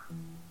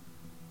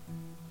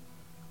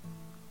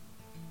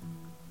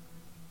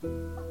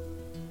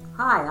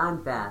Hi,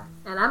 I'm Beth.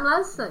 And I'm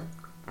Leslie.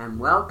 And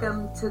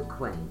welcome to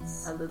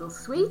Quince. A little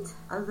sweet,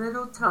 a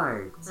little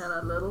tart, and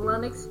a little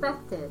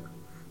unexpected.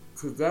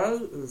 Today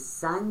is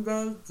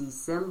Sunday,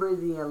 December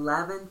the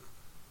 11th,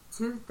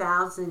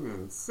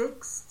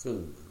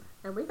 2016.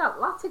 And we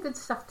got lots of good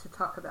stuff to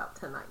talk about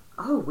tonight.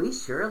 Oh, we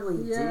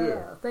surely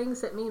do.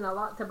 Things that mean a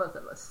lot to both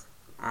of us.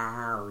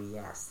 Oh,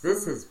 yes.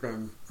 This has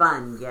been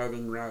fun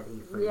getting ready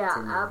for tonight.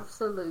 Yeah,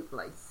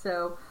 absolutely.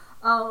 So,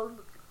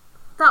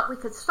 thought we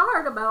could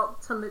start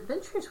about some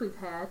adventures we've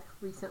had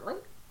recently.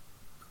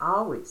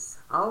 Always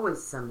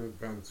some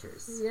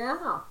adventures.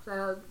 Yeah.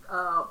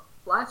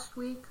 Last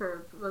week,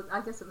 or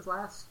I guess it was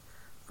last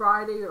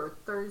Friday or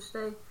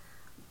Thursday,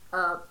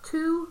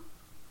 2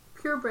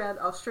 purebred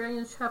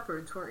Australian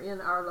Shepherds were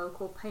in our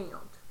local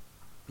pound.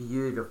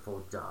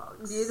 Beautiful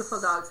dogs.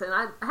 Beautiful dogs. And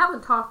I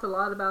haven't talked a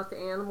lot about the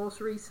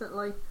animals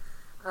recently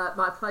at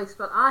my place,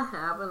 but I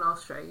have an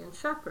Australian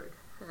Shepherd.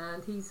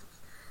 And he's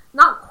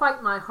not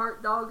quite my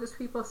heart dog, as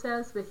people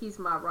says, but he's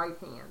my right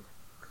hand.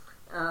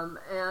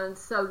 And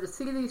so to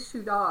see these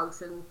 2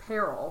 dogs in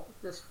peril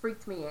just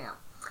freaked me out.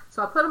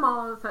 So I put them all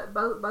on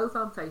both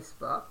on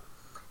Facebook.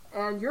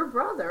 And your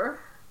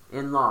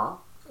brother-in-law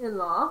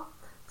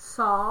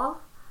saw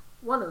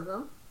one of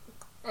them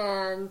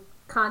and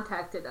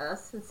contacted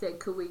us and said,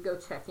 could we go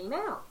checking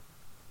out?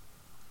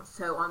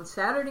 So on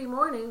Saturday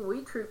morning,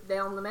 we trooped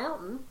down the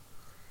mountain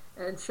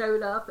and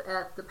showed up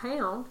at the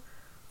pound.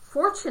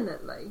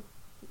 Fortunately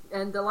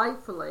and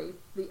delightfully,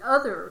 the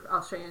other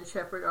Australian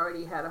Shepherd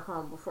already had a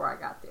home before I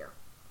got there.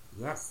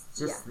 Yes,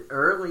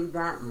 early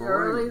that morning.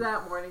 Early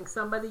that morning,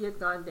 somebody had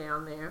gone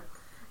down there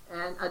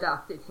and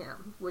adopted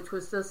him, which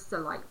was just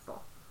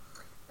delightful.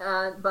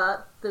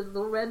 But the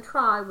little red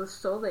tri was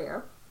still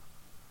there.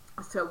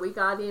 So we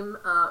got him,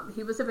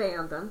 he was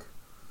abandoned,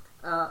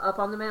 up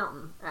on the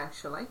mountain,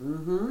 actually.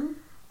 Mm-hmm.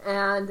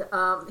 And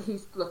he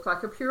looked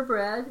like a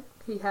purebred.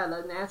 He had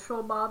a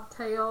natural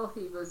bobtail.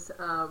 He was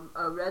a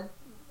red,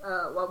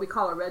 what we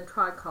call a red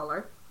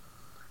tricolor.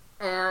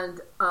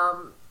 And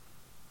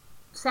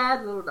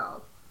sad little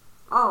dog.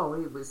 Oh,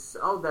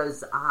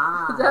 those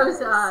eyes.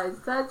 Those eyes.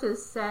 Such a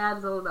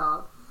sad little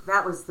dog.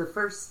 That was the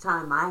first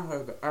time I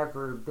had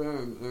ever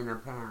been in a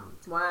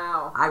pound.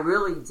 Wow. I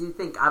really do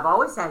think, I've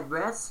always had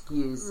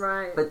rescues,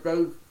 right, but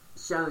they've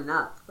shown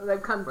up.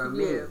 They've come for to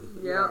me. You.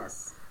 Yep.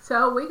 Yes.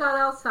 So we got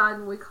outside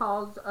and we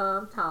called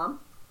Tom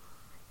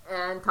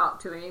and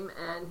talked to him,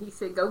 and he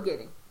said, go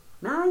get him.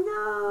 I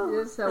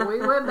know. So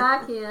we went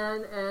back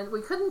in, and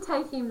we couldn't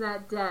take him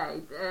that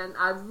day. And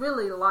I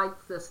really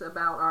like this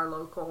about our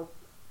local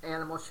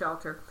animal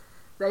shelter.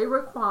 They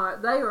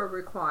are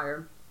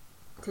required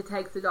to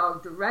take the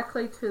dog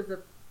directly to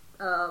the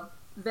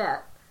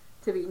vet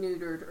to be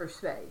neutered or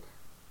spayed.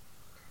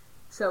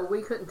 So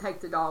we couldn't take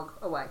the dog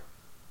away.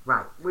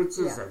 Right, which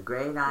is a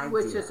great idea.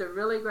 Which is a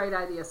really great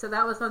idea. So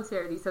that was on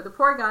Saturday. So the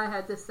poor guy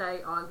had to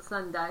stay on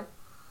Sunday,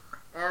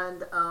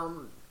 and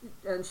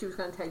she was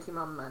going to take him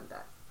on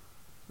Monday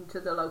to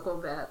the local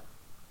vet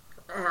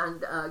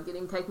and get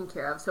him taken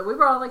care of. So we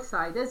were all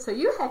excited. So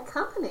you had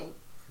company.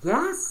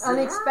 Yes.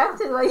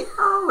 Unexpectedly. Yeah.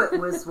 Oh, it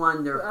was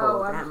wonderful.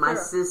 Oh, I had my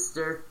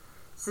sister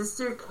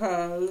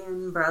Kay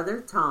and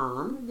brother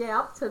Tom.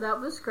 Yeah, so that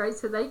was great.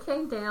 So they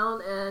came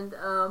down, and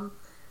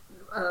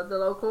the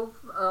local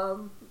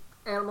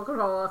animal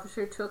control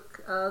officer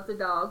took the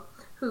dog,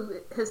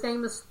 his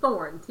name is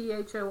Thorn,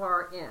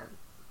 Thorn.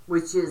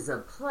 Which is a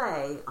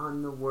play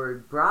on the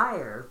word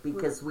briar,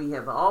 because we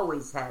have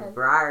always had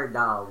briar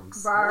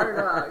dogs. Briar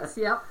dogs,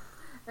 yep.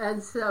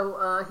 And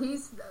so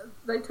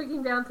they took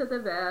him down to the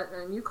vet,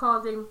 and you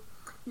called him.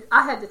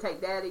 I had to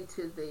take Daddy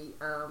to the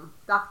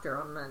doctor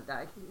on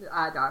Monday, the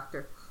eye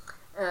doctor.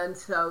 And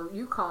so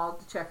you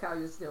called to check how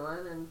he was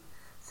doing, and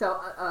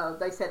so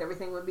they said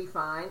everything would be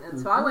fine. And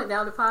so I went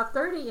down to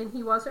 5:30, and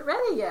he wasn't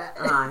ready yet.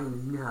 I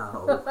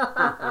know.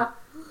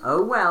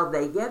 Oh, well,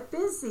 they get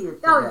busy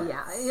at the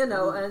vets. Yeah,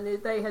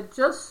 and they had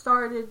just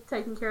started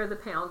taking care of the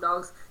pound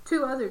dogs.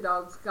 2 other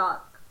dogs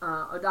got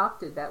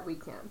adopted that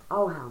weekend.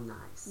 Oh, how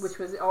nice! Which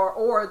was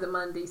or the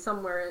Monday,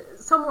 somewhere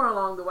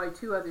along the way,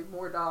 2 other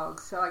more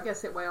dogs. So I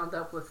guess it wound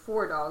up with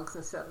 4 dogs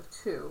instead of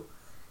 2,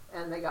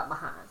 and they got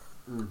behind,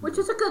 which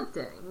is a good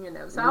thing,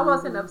 So I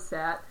wasn't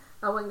upset.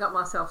 I went and got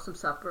myself some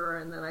supper,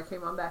 and then I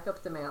came on back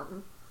up the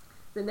mountain.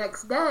 The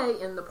next day,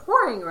 in the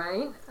pouring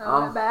rain, I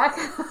went back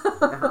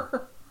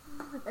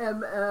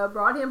and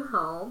brought him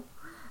home,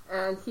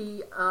 and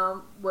he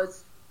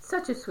was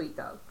such a sweet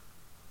dog.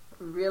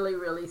 Really,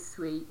 really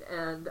sweet,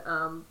 and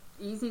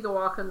easy to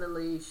walk on the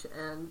leash,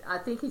 and I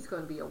think he's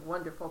going to be a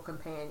wonderful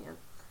companion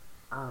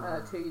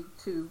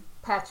to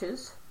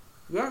Patches.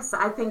 Yes,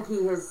 I think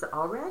he has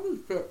already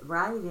fit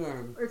right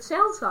in. It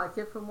sounds like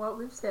it from what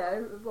we've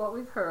said, what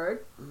we've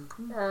heard,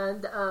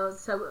 and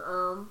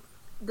so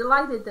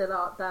delighted that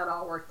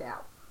all worked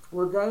out.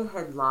 Well, they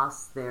had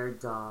lost their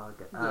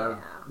dog of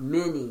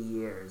many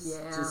years,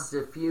 just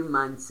a few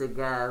months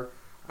ago,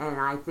 and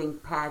I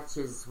think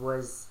Patches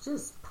was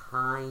just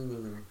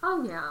pining.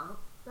 Oh, yeah.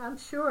 I'm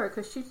sure,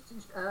 because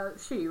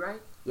she,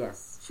 right?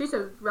 Yes. She's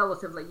a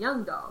relatively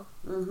young dog.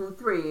 Mm-hmm.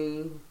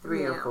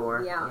 Three or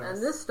four. Yeah, yes.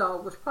 and this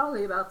dog was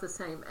probably about the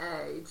same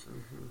age.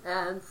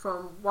 And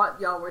from what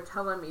y'all were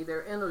telling me,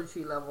 their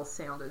energy levels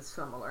sounded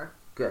similar.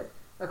 Good.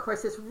 Of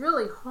course, it's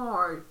really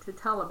hard to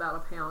tell about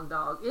a pound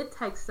dog. It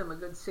takes them a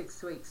good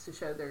 6 weeks to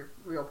show their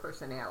real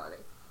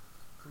personality.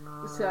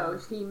 So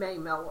he may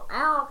mellow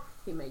out,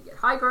 he may get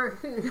hyper,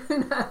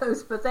 who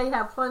knows, but they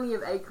have plenty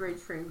of acreage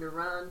for him to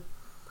run,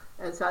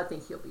 and so I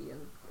think he'll be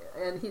in,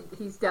 and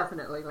he's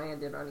definitely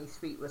landed on his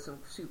feet with some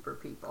super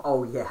people.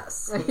 Oh,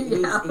 yes.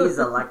 Yeah. He's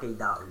a lucky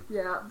dog.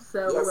 Yeah,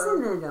 so...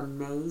 Isn't it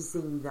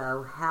amazing,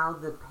 though, how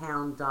the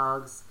pound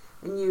dogs,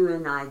 and you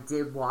and I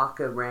did walk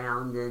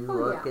around and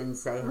look and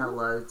say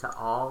hello to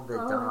all the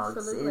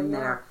dogs in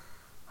there,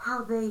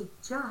 how they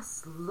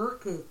just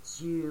look at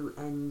you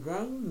and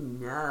they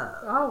know.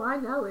 Oh, I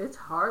know. It's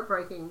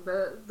heartbreaking.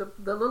 The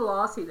little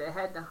Aussie that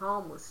had the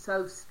home was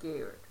so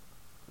scared.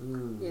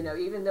 You know,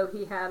 even though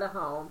he had a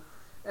home.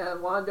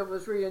 Wanda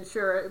was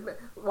reassuring.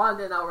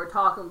 Wanda and I were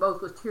talking,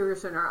 both with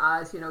tears in our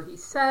eyes. You know,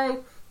 he's safe.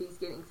 He's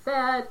getting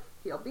fed.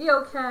 He'll be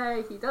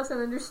okay. He doesn't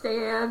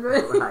understand.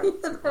 Right,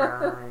 you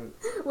know?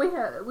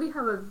 Right. We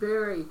have a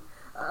very...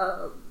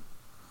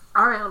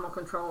 our animal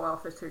control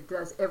officer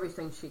does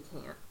everything she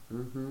can.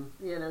 Mm-hmm.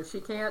 You know,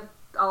 she can't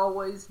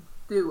always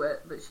do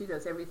it, but she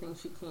does everything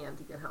she can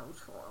to get homes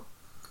for them.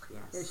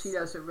 Yes. And she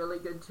does a really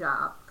good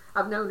job.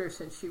 I've known her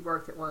since she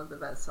worked at one of the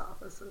vet's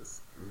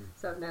offices.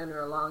 So I've known her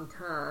a long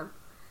time.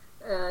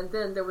 And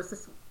then there was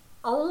this,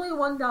 only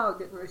one dog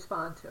didn't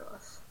respond to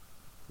us.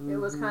 It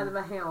was kind of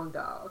a hound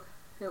dog.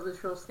 It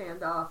was real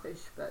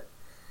standoffish, but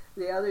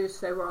the others,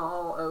 they were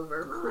all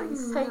over.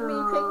 Please take me,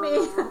 pick me.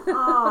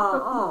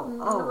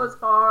 It was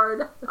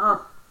hard.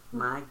 Oh,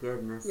 my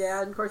goodness.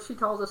 Yeah, and of course she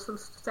told us some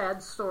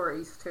sad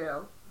stories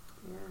too.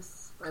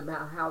 Yes.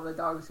 About how the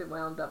dogs had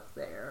wound up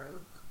there. And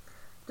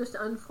just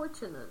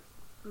unfortunate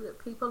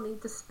that people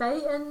need to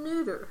spay and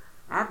neuter.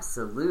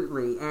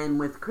 Absolutely. And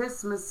with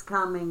Christmas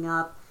coming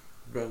up,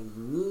 they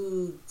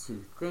need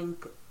to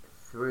think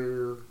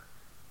through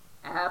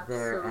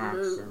their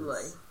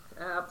actions.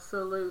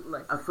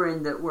 Absolutely. A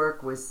friend at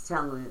work was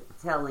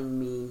telling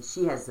me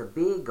she has a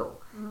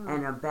beagle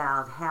and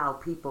about how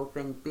people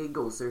think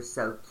beagles are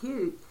so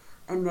cute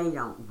and they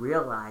don't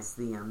realize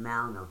the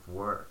amount of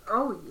work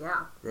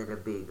that a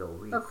beagle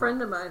requires. A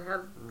friend of mine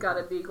got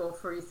a beagle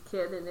for his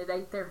kid and it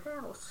ate their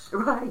house.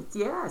 Right,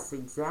 yes,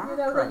 exactly. You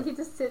know, that he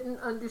just didn't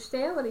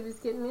understand what he was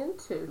getting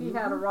into. He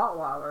had a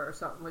Rottweiler or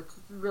something, which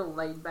is a real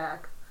laid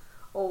back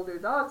older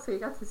dog, so he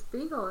got this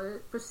beagle and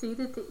it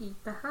proceeded to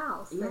eat the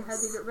house. They had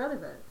to get rid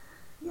of it.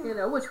 Yeah. You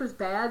know, which was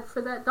bad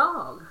for that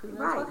dog. You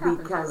know, right,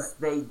 because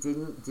they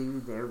didn't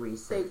do their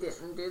research. They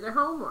didn't do their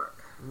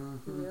homework.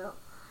 Yeah.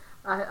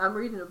 I'm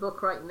reading a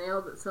book right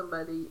now that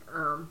somebody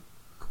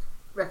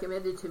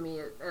recommended to me,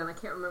 and I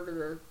can't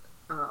remember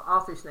the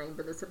author's name,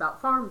 but it's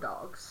about farm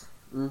dogs.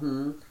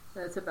 And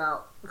it's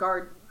about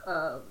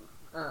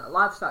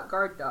livestock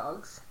guard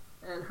dogs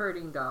and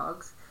herding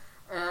dogs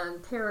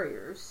and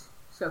terriers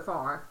so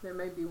far. There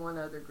may be one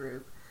other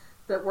group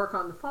that work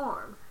on the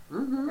farm.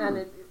 And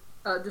it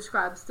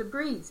describes the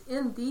breeds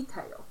in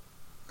detail.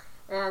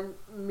 And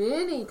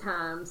many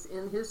times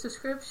in his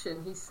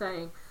description, he's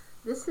saying,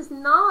 this is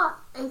not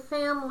a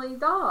family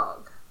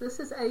dog. This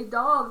is a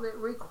dog that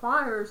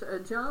requires a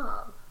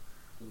job.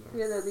 Yes.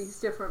 You know, these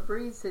different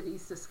breeds that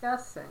he's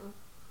discussing,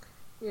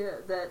 you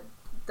know, that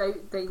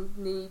they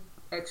need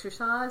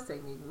exercise, they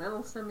need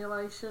mental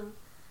stimulation,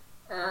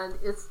 and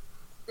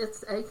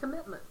it's a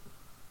commitment.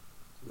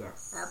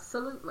 Yes.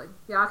 Absolutely.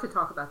 Yeah, I could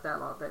talk about that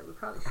all day. We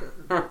probably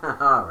shouldn't.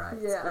 All right.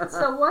 Yeah.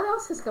 So what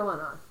else is going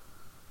on?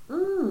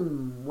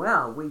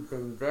 Well, we've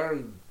been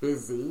very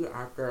busy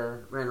at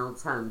the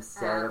Reynolds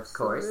homestead, of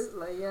course,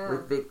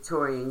 with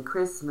Victorian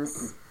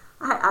Christmas.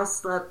 I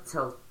slept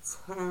till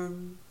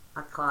 10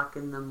 o'clock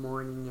in the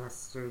morning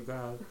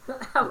yesterday.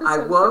 I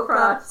woke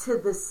up to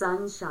the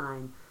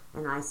sunshine,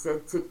 and I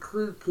said to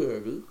Clue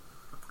Kitty,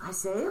 I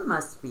said, it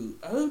must be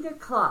 8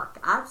 o'clock.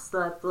 I've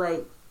slept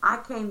late. I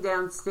came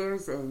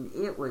downstairs and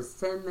it was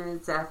 10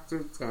 minutes after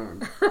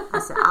 10. I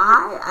said,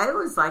 it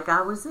was like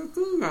I was a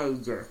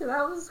teenager.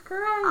 That was great.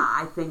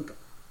 I think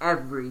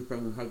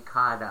everything had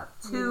caught up.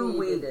 2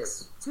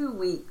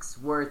 weeks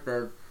worth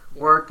of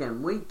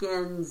working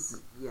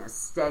weekends,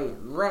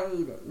 staying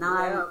late at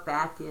night,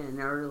 back in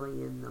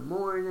early in the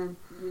morning.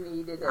 You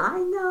needed it. I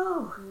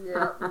know.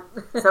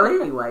 Yep. So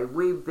anyway,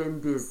 we've been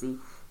busy.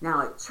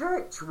 Now at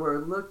church, we're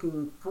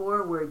looking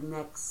forward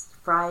next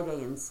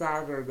Friday and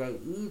Saturday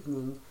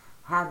evening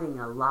having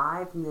a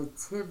live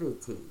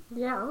nativity.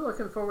 Yeah, I'm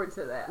looking forward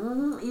to that.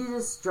 You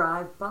just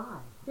drive by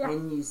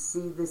and you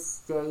see the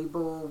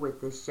stable with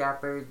the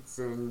shepherds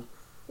and,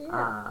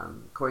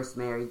 of course,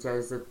 Mary,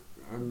 Joseph,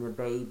 and the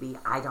baby.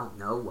 I don't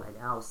know what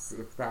else,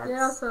 if that's...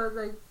 Yeah, so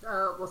they...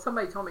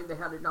 somebody told me they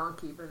had a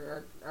donkey, but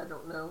I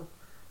don't know.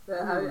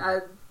 I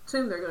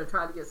assume they're going to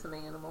try to get some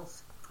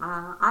animals.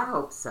 I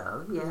hope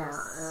so, yes.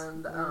 Yeah,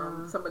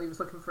 and somebody was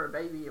looking for a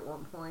baby at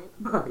one point.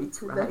 Right.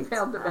 They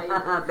found the baby.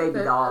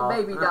 Baby doll.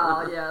 Baby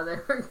doll, yeah. They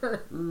were going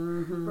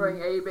to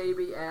bring a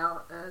baby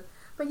out.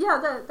 But yeah,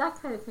 that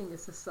kind of thing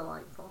is just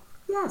delightful.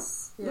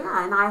 Yes,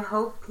 yeah, and I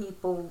hope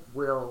people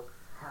will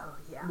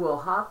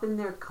hop in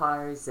their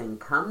cars and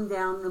come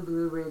down the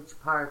Blue Ridge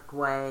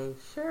Parkway.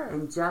 Sure.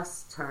 And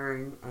just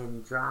turn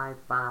and drive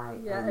by.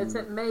 Yeah, it's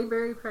at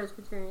Mayberry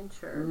Presbyterian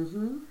Church.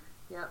 Mm-hmm.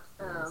 Yep.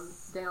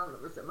 Yes. Down,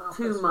 was it Mount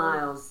 2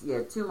 miles,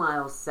 2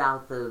 miles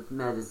south of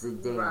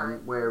Medizin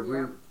Dam, where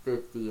Route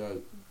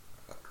 58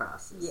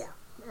 crosses. Yeah,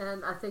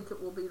 and I think it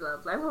will be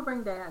lovely. I will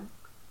bring Dad.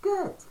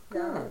 Good.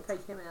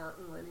 Take him out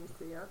and let him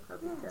see it. I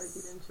think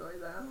he'd enjoy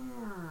that.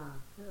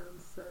 Yeah.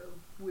 So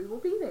we will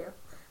be there.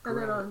 And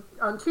then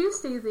on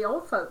Tuesday, the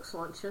old folks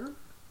luncheon.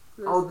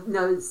 Oh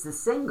no, it's the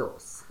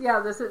singles. Yeah,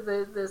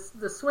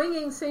 the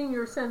swinging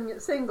senior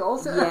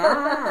singles.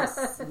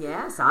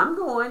 Yes, I'm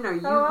going. Are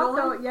you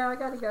going? Yeah, I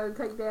got to go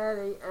take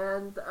Daddy,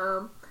 and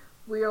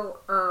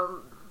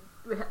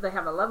they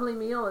have a lovely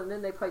meal, and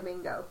then they play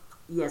bingo.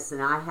 Yes,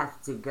 and I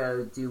have to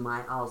go do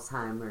my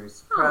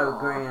Alzheimer's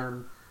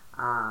program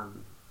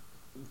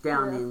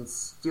down in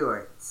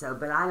Stuart.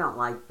 But I don't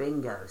like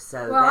bingo.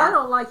 I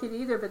don't like it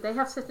either. But they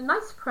have such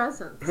nice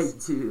presents. They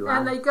do,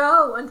 and they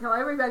go until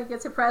everybody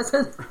gets a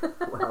present.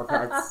 Well,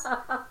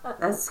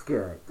 that's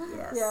good.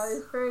 Yes. Yeah,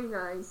 it's very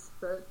nice.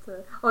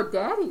 But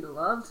Daddy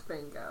loves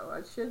bingo.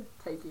 I should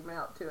take him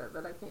out to it,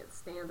 but I can't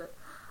stand it.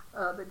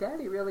 But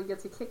Daddy really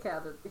gets a kick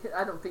out of it.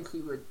 I don't think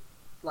he would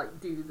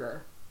do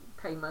the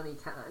pay money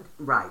kind.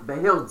 Right, but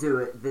he'll do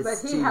it this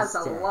Tuesday. But he has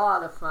a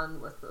lot of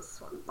fun with this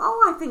one.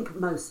 Oh, I think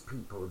most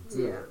people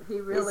do. Yeah, he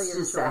really enjoys it.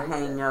 It's just a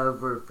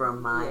hangover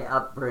from my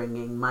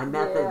upbringing, my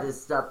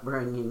Methodist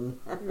upbringing.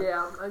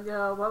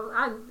 Well,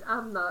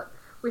 I'm not.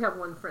 We have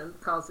one friend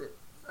calls it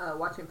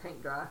watching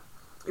paint dry.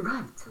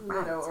 Right.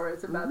 Or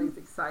it's about as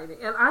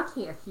exciting. And I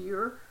can't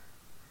hear.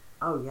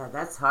 Oh, yeah,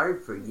 that's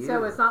hard for you.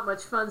 So it's not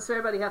much fun, so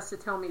everybody has to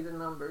tell me the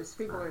numbers.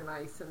 People are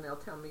nice, and they'll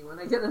tell me when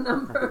I get a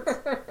number.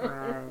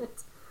 Right.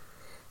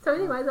 So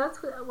anyway, that's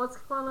what's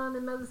going on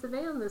in Medizin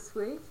Dam this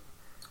week.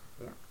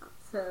 Yeah.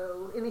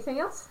 So, anything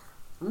else?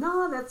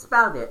 No, that's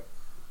about it.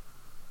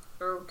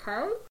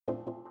 Okay.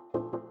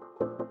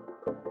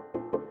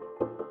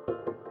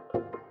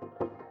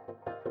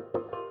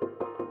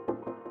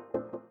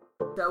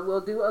 So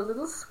we'll do a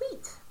little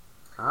sweet.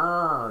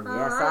 Oh,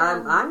 yes,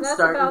 I'm that's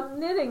starting. That's about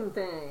knitting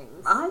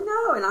things. I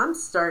know, and I'm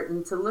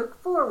starting to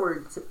look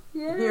forward to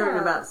hearing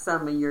about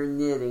some of your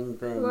knitting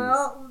things.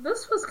 Well,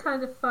 this was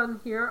kind of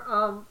fun here.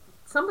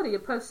 Somebody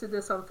had posted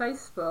this on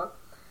Facebook.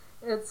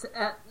 It's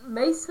at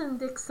Mason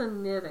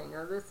Dixon Knitting.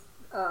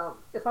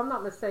 If I'm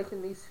not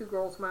mistaken, these two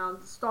girls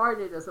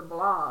started as a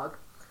blog,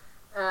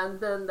 and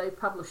then they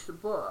published a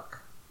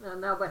book,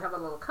 and now they have a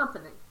little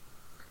company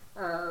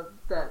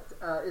that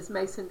is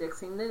Mason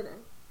Dixon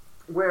Knitting.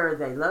 Where are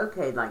they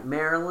located? Like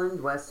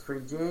Maryland, West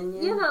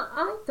Virginia?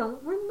 I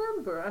don't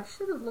remember. I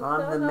should have looked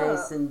that up. On the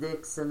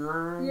Mason-Dixon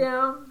line?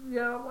 Yeah.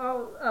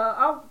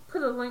 I'll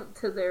put a link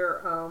to their,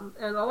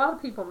 and a lot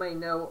of people may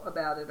know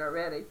about it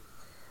already.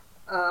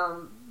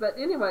 But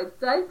anyway,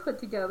 they put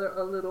together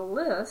a little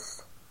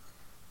list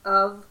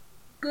of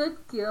good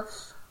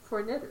gifts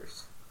for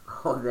knitters.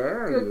 Oh,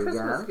 there you go. Good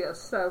Christmas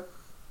gifts. So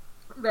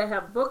they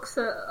have books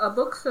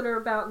that are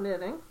about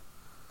knitting,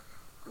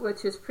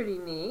 which is pretty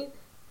neat.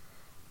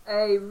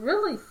 A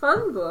really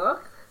fun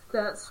book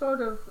that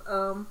sort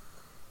of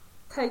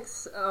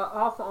takes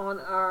off on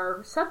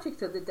our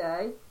subject of the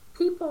day,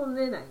 People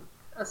Knitting,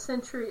 A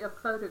Century of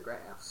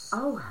Photographs.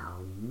 Oh, how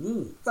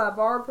neat. By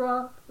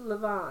Barbara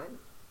Levine.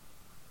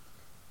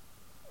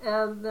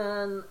 And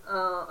then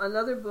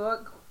another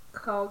book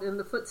called In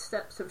the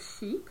Footsteps of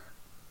Sheep,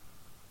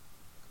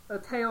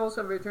 Tales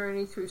of a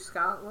Journey Through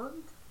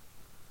Scotland.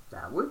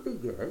 That would be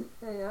good.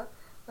 Yeah.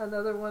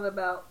 Another one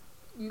about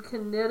You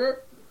Can Knit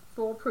It,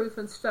 Foolproof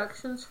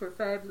Instructions for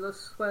Fabulous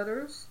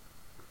Sweaters,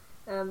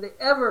 and the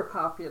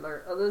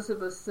ever-popular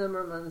Elizabeth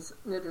Zimmerman's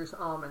Knitter's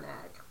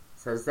Almanac.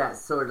 So is that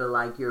sort of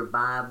like your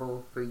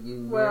Bible for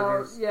you knitters?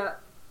 Well, yeah.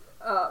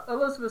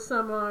 Elizabeth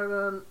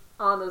Zimmerman,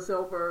 Anna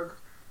Zilberg,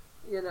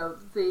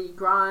 the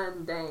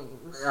grand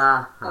dames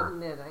of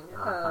knitting.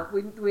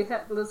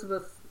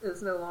 Elizabeth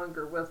is no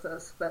longer with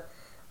us, but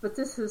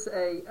this is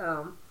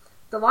a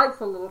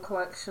delightful little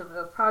collection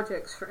of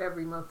projects for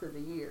every month of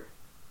the year,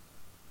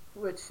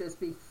 which should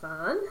be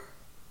fun.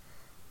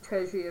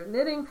 Treasury of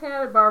Knitting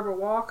Pad, Barbara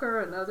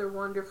Walker, another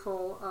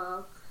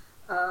wonderful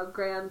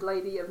grand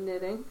lady of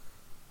knitting.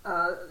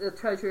 The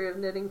Treasury of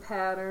Knitting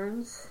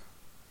Patterns.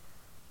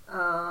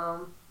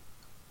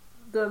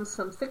 Done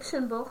some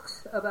fiction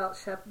books about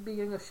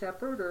being a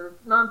shepherd, or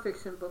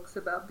non-fiction books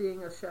about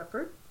being a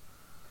shepherd.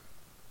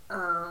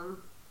 The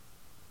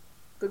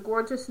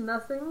Gorgeous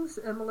Nothings,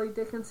 Emily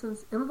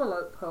Dickinson's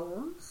envelope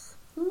poems.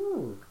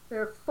 Ooh.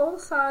 They're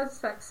full-size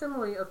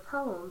facsimile of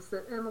poems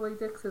that Emily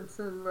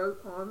Dickinson wrote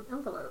on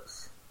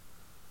envelopes.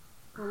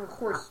 And of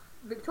course,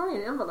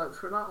 Victorian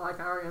envelopes were not like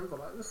our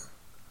envelopes.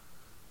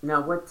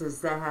 Now, what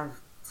does that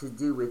have to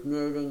do with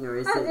knitting, or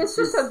is it it's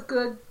just a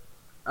good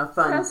a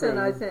fun present, thing?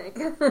 I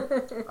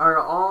think. Are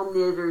all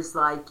knitters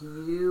like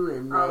you,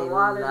 and they a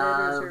lot of love...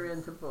 knitters are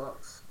into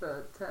books,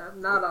 but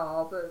not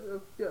all, but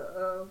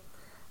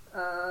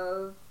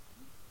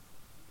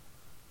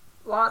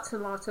lots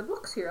and lots of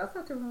books here. I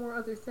thought there were more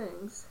other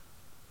things.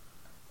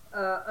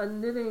 A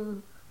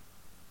knitting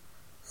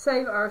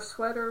Save Our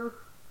Sweater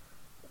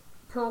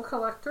pill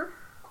collector.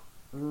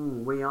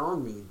 We all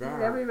need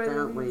that, Everybody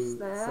don't needs we?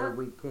 that. So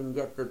we can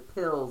get the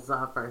pills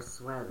off our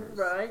sweaters.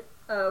 Right.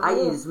 I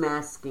use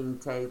masking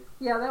tape.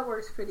 Yeah, that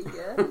works pretty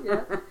good.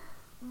 Yeah.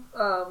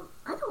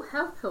 I don't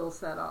have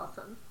pills that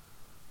often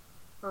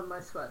on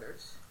my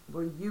sweaters.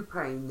 Well, you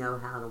probably know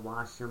how to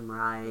wash them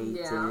right.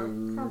 Yeah,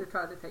 and kind of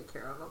try to take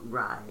care of them.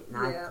 Right,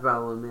 and Yeah. I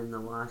throw them in the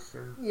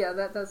washer. Yeah,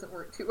 that doesn't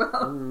work too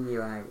well.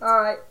 You're right.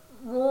 All right,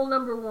 rule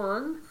number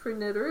 1 for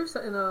knitters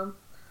on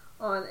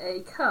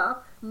a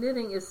cup: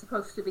 knitting is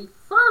supposed to be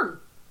fun.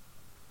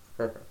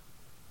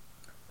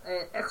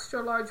 An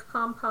extra large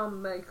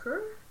pom-pom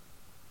maker.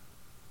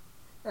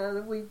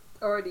 And we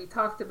already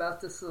talked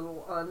about this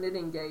little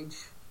knitting gauge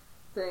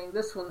thing.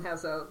 This one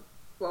has a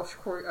Welsh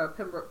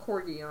Pembroke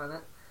Corgi on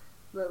it.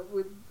 But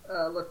we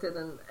looked at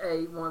an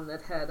A1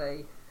 that had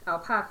a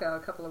alpaca a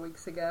couple of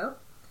weeks ago.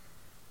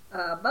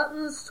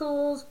 Buttons,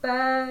 tools,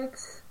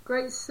 bags,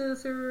 great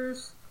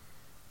scissors,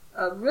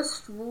 a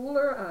wrist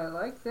ruler. I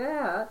like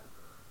that.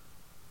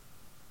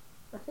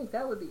 I think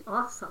that would be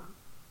awesome.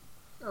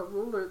 A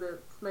ruler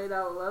that's made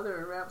out of leather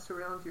and wraps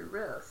around your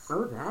wrist.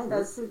 Oh,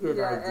 that's a good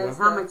idea.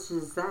 How much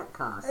does that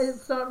cost?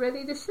 It's not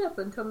ready to ship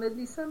until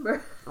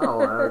mid-December.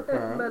 Oh,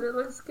 okay. But it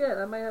looks good.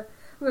 I'm going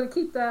to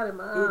keep that in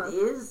my eye. It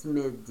is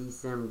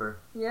mid-December.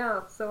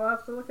 Yeah, so I'll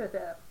have to look at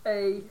that.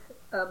 A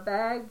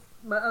bag,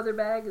 my other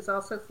bag is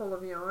also full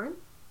of yarn.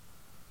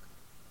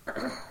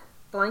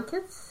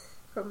 Blankets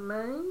from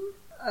Maine.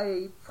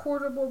 A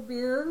portable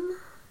bin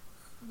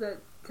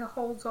that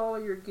holds all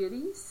your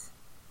goodies.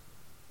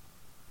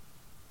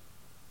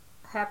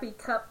 Happy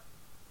Cup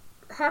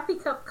Coffee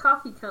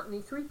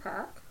Company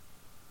 3-pack.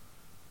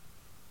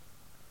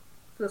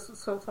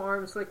 Thistle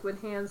Farms liquid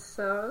hand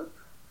soap.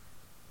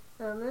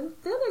 And then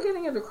they're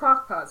getting into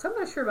crock pots. I'm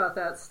not sure about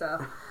that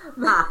stuff.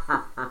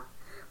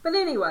 But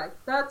anyway,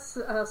 that's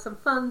some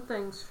fun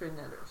things for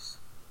knitters.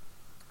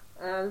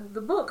 And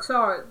the books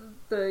are,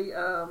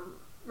 the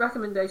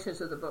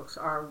recommendations of the books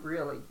are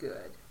really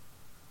good.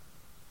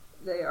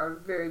 They are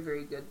very,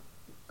 very good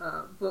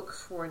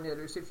books for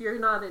knitters. If you're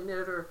not a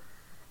knitter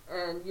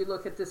and you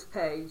look at this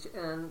page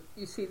and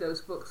you see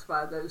those books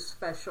by those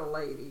special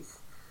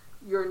ladies,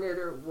 your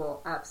knitter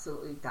will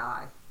absolutely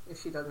die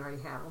if she doesn't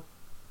already have them.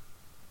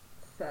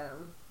 So,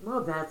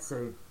 well, that's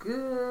a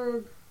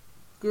good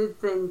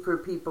thing for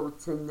people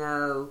to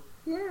know.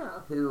 Yeah.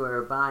 Who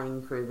are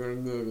buying for their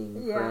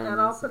knitting. Yeah, friends. and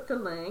I'll put the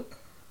link.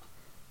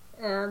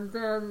 And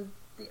then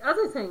the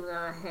other thing that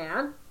I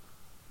had,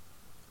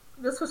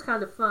 this was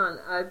kind of fun.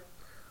 I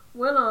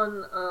went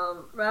on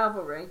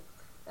Ravelry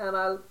and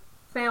I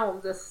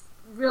found this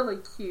really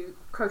cute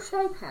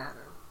crochet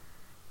pattern.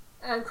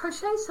 And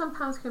crochet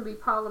sometimes can be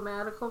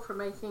problematical for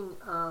making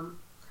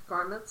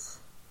garments.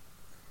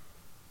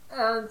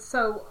 And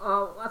so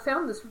I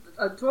found this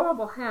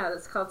adorable hat.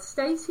 It's called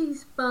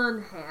Stacy's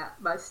Bun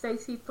Hat by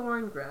Stacy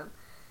Thorngren.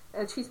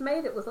 And she's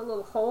made it with a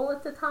little hole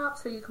at the top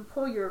so you can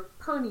pull your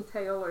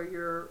ponytail or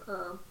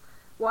your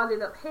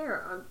wadded up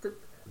hair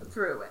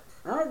through it.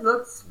 That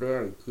looks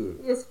very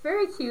cute. It's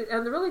very cute.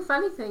 And the really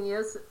funny thing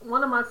is,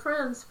 one of my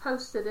friends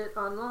posted it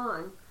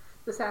online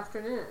this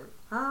afternoon.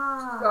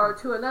 Or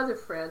to another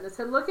friend that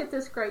said, look at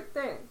this great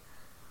thing.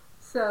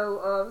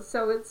 So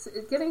it's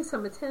getting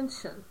some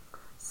attention.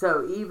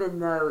 So even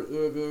though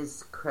it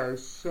is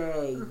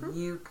crochet,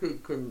 you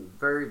could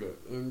convert it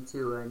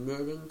into a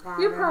knitting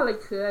pattern? You probably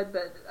could,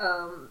 but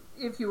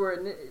if you were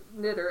a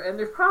knitter, and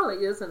there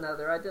probably is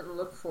another, I didn't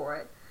look for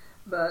it,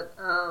 but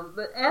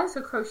as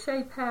a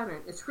crochet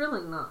pattern, it's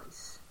really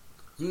nice.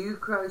 Do you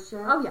crochet?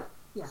 Oh,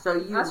 yeah.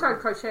 So I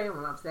started crocheting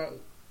when I was 8.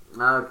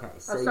 Okay.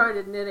 So I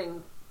started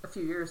knitting a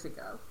few years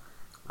ago.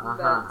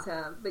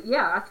 But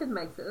yeah, I could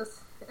make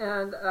this.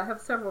 And I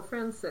have several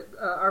friends that,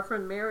 our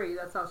friend Mary,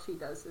 that's all she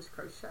does is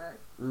crochet.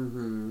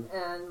 Mm-hmm.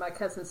 And my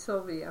cousin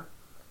Sylvia,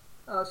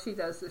 she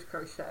does this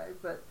crochet.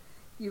 But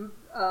you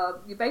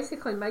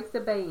basically make the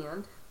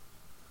band,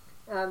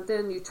 and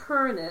then you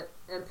turn it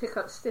and pick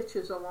up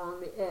stitches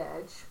along the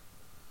edge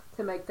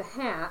to make the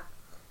hat.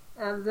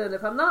 And then,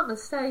 if I'm not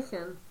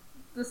mistaken,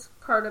 this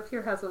part up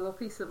here has a little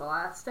piece of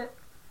elastic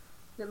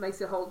that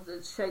makes it hold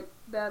the shape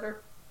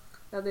better.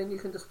 And then you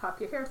can just pop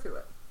your hair through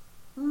it.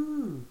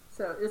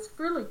 So it's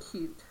really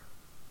cute.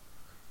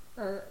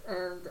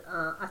 And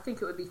I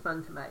think it would be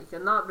fun to make.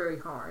 And not very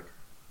hard.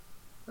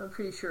 I'm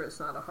pretty sure it's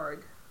not a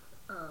hard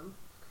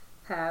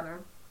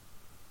pattern.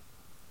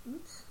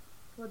 Oops.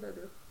 What did I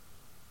do?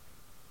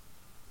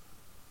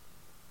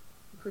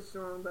 Pushed the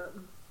wrong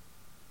button.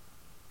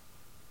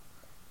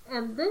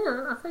 And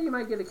then, I thought you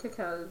might get a kick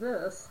out of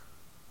this.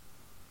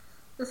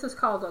 This is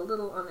called A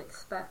Little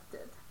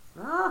Unexpected.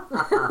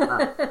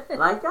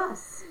 Like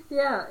us.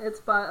 Yeah, it's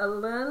by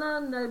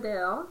Elena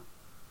Nodell,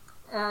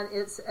 and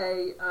it's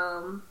a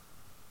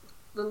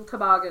little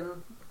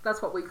toboggan.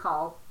 That's what we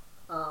call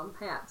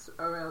hats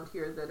around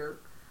here that are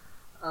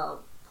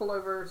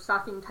pullover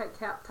stocking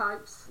cap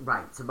types.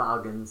 Right,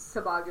 toboggans.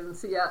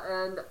 Toboggans, yeah.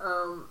 And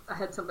I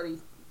had somebody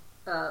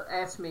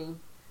ask me,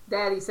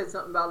 Daddy said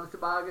something about a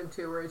toboggan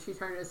to her, and she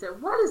turned and said,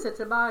 "What is a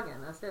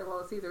toboggan?" I said, "Well,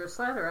 it's either a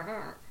sled or a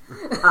hat."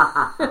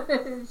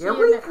 Yeah,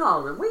 we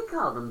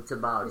called them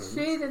toboggans.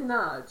 She did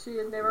not. She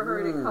had never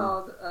heard it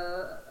called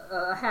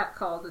a hat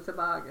called a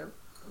toboggan.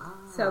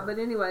 So, but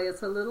anyway,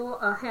 it's a little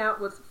hat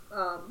with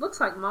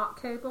looks like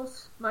mock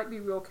cables. Might be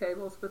real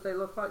cables, but they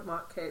look like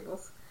mock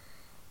cables.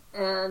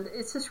 And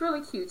it's just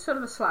really cute, sort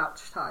of a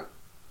slouch type.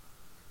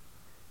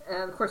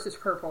 And of course, it's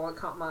purple. It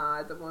caught my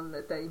eye, the one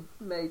that they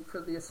made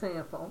for the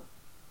sample.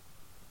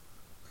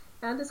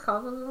 And it's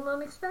called A Little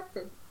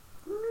Unexpected.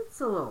 It's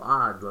a little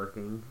odd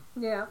looking.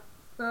 Yeah,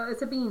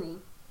 it's a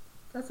beanie.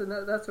 That's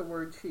a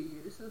word she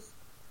uses.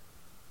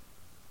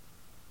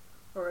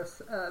 Or a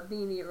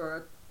beanie or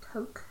a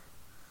toque.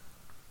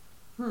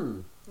 I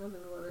don't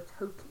know what a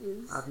toque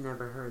is. I've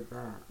never heard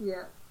that.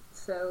 Yeah.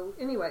 So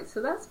anyway,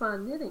 so that's my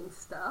knitting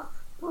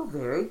stuff. Well,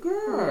 very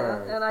good.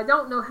 Yeah, and I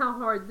don't know how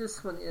hard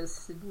this one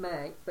is to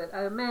make, but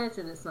I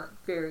imagine it's not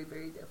very,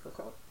 very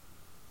difficult.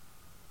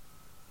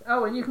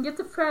 Oh, and you can get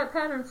the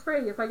pattern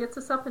free if I get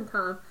this up in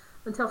time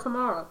until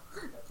tomorrow.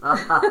 So,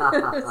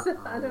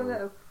 I don't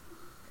know.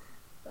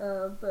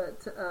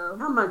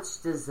 How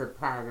much does a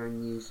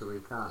pattern usually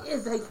cost?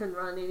 They can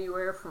run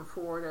anywhere from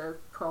 $4 to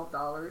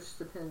 $12,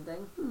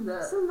 depending.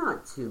 So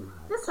not too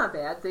much. That's not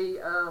bad.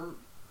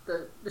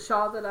 The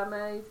shawl that I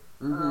made,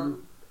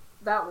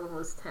 that one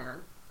was $10,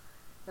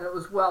 and it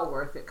was well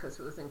worth it because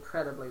it was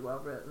incredibly well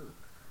written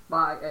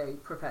by a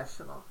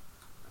professional.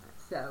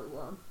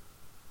 So.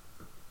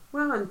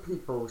 Well, and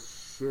people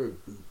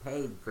should be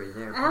paid for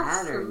their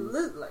patterns.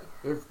 Absolutely.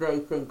 If they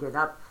think it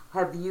up.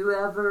 Have you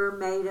ever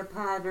made a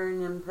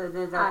pattern and put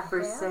it up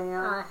for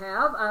sale? I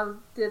have. I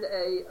did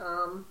a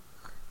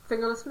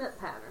fingerless mitt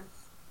pattern.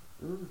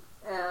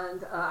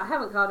 And I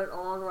haven't got it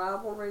on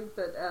Ravelry,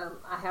 but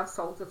I have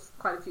sold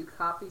quite a few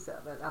copies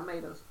of it. I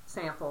made a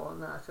sample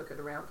and then I took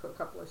it around to a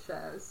couple of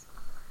shows.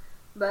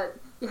 But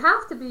you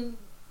have to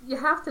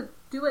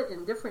do it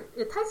in different,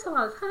 it takes a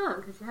lot of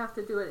time because you have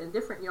to do it in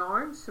different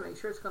yarns to make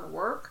sure it's going to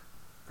work.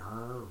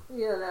 Oh.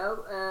 You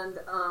know, and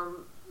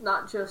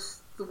not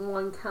just the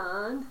one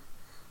kind.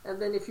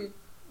 And then if you're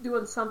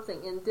doing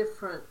something in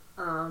different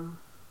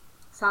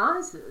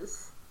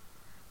sizes,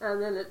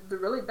 and then the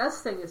really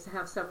best thing is to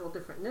have several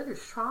different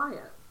knitters try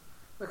it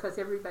because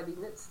everybody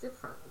knits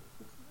different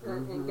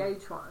in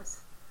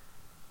gauge-wise.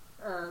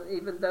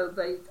 Even though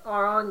they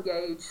are on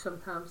gauge,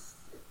 sometimes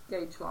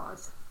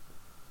gauge-wise.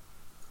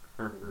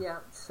 Yeah,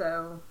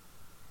 so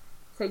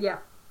yeah,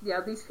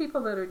 these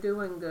people that are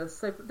doing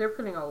this, they're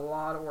putting a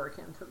lot of work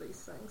into these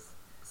things.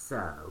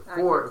 So,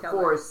 $4,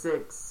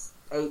 $6,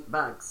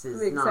 $8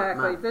 is not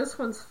much. This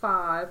one's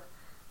 $5,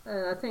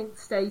 and I think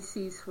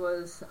Stacy's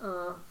was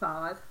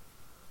 $5.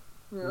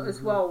 You know,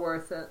 it's well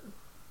worth it.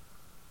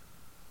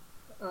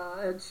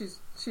 And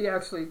she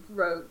actually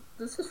wrote,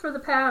 "This is for the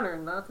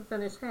pattern, not the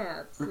finished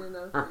hats." You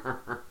know,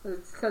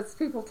 because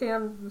people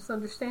can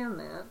misunderstand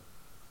that.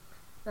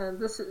 And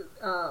this is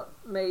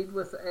made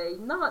with a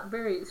not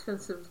very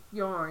expensive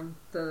yarn,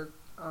 the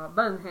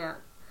bun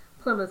hat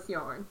Plymouth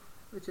yarn,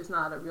 which is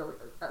not a really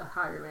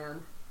higher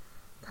end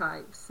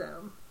type.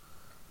 So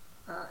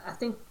I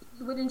think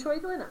you would enjoy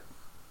doing it.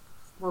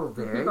 Well,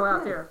 very people good.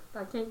 Out there.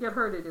 I can't get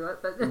her to do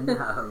it, but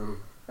no.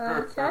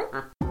 Okay.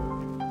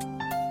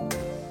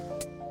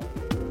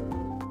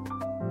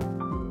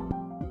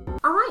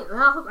 All right.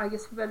 Well, I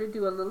guess we better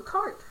do a little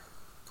tart.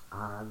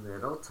 A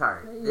little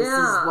tart. This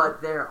is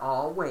what they're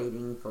all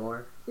waiting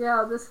for.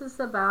 Yeah, this is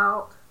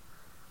about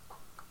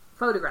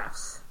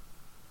photographs.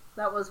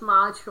 That was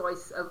my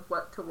choice of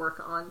what to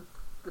work on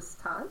this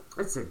time.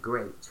 It's a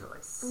great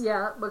choice.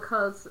 Yeah,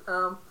 because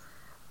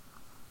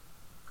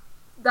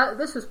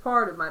this is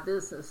part of my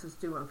business, is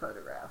doing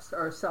photographs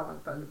or selling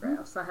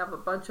photographs. I have a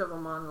bunch of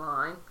them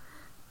online,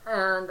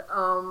 and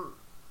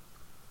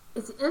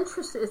it's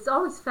interesting. It's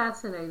always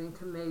fascinating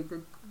to me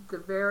the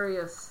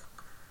various.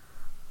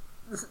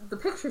 The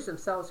pictures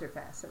themselves are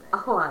fascinating.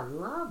 Oh, I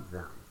love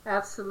them.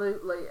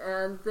 Absolutely.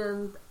 And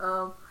then,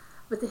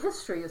 but the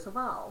history as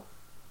well,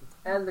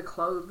 and the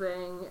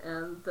clothing,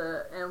 and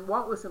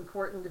what was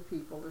important to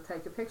people to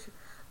take a picture.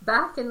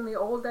 Back in the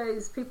old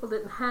days, people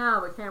didn't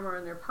have a camera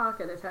in their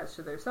pocket attached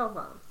to their cell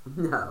phone.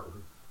 No.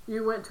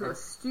 You went to a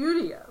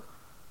studio,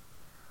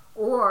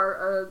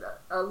 or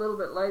a little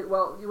bit later.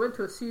 Well, you went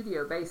to a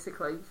studio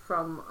basically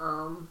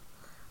from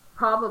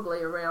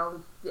probably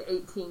around the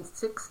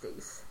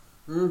 1860s.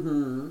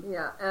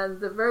 Yeah, and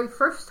the very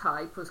first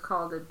type was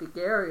called a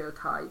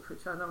daguerreotype,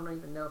 which I don't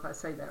even know if I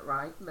say that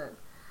right, but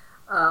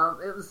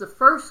it was the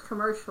first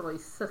commercially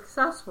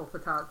successful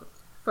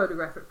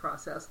photographic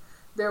process.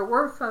 There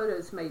were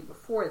photos made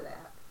before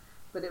that,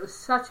 but it was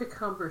such a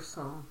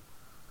cumbersome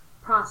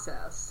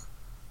process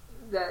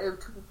that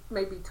it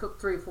maybe took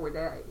 3 or 4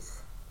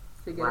 days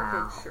to get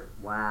a picture.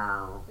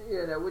 Wow.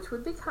 Which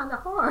would be kind of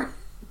hard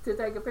to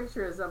take a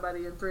picture of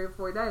somebody in 3 or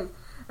 4 days.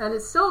 And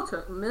it still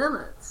took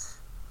minutes.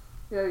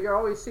 You're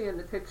always seeing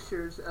the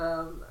pictures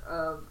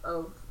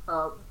of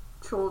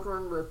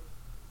children with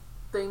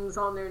things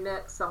on their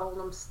necks to hold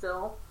them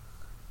still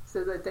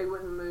so that they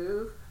wouldn't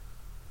move.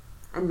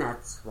 And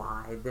that's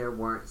why there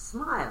weren't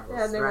smiles,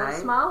 and they weren't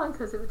smiling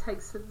because it would take,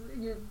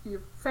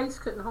 your face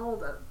couldn't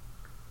hold it.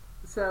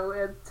 So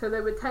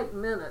they would take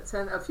minutes.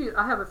 And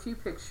I have a few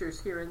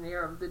pictures here and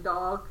there of the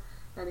dog,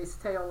 and his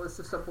tail was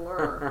just a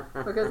blur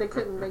because they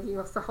couldn't make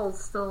him to hold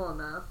still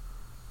enough.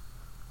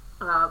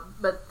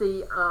 But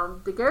the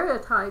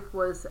daguerreotype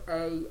was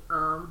a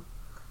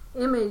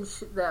image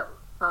that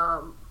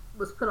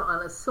was put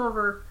on a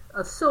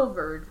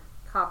silvered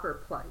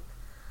copper plate.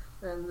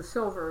 And the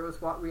silver was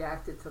what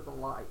reacted to the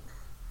light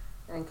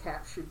and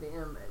captured the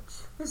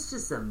image. It's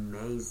just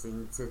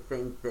amazing to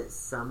think that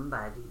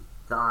somebody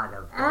thought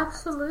of that.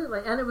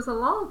 Absolutely. And it was a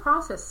long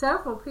process.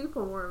 Several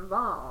people were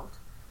involved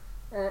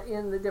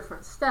in the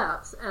different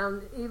steps.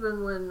 And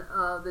even when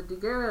the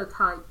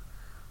daguerreotype,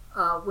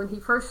 when he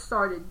first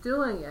started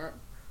doing it,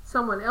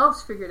 someone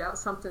else figured out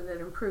something that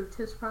improved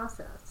his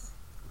process.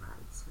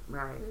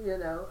 Right.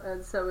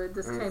 And so it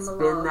just came along. It's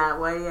been that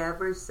way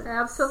ever since.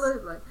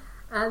 Absolutely.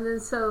 And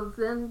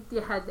then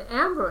you had the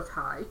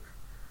ambrotype,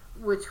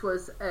 which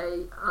was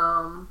a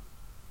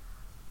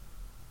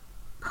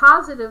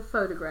positive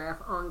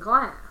photograph on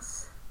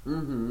glass.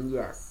 Mm-hmm,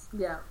 yes.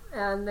 Yeah,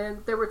 and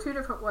then there were 2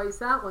 different ways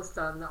that was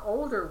done. The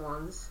older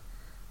ones,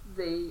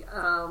 the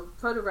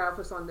photograph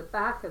was on the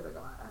back of the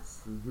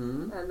glass,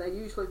 mm-hmm. and they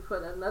usually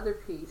put another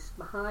piece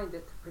behind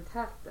it to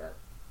protect it.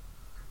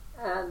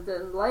 And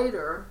then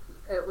later,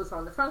 it was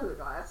on the front of the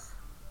glass,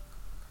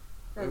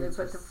 and they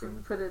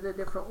put it a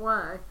different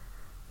way.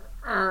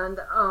 And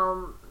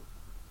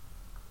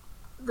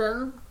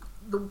then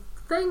the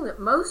thing that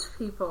most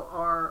people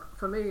are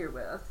familiar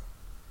with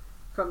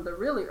from the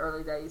really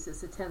early days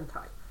is the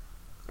tintype.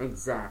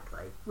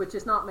 Exactly. Which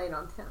is not made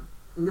on tin.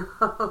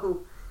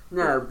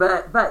 No,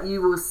 but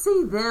you will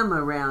see them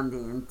around the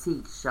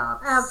antique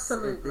shops.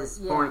 Absolutely, at this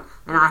point.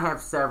 And I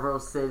have several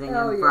sitting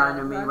in front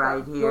of me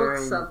right here.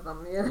 Books of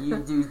them, you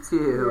do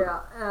too.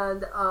 Yeah,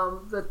 and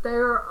that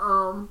they're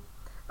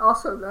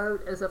also known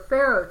as a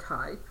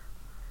ferrotype.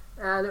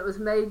 And it was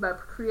made by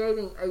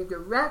creating a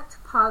direct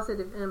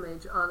positive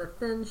image on a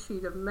thin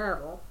sheet of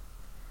metal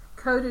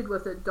coated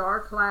with a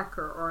dark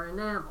lacquer or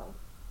enamel.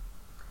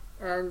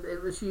 And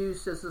it was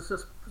used as a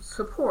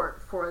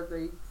support for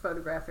the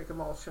photographic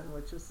emulsion,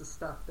 which is the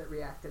stuff that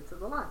reacted to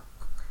the light.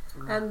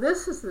 Mm-hmm. And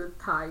this is the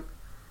type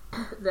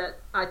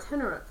that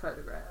itinerant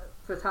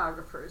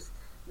photographers,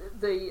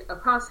 the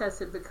process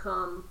had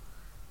become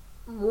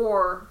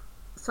more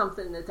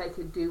something that they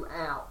could do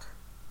out.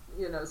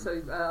 So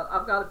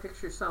I've got a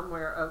picture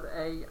somewhere of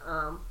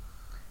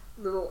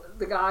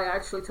the guy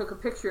actually took a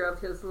picture of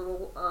his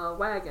little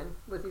wagon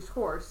with his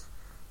horse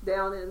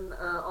down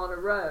on a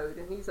road,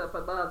 and he's up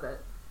above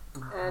it.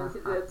 And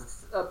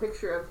it's a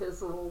picture of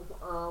his little,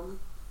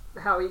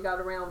 how he got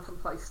around from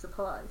place to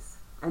place.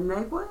 And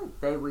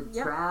they would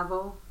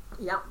travel?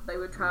 Yep, they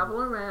would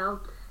travel around.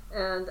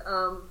 And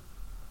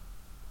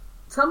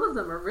some of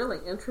them are really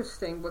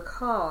interesting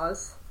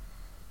because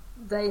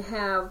they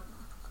have,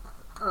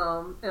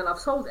 and I've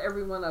sold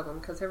every one of them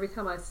because every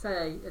time I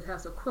say it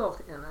has a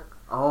quilt in it,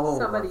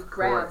 somebody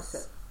grabs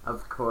it.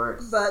 Of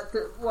course. But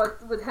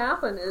what would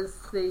happen is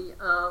the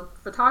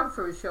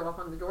photographer would show up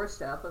on the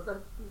doorstep.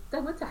 They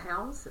went to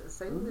houses.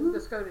 They didn't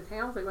just go to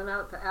towns. They went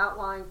out to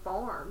outlying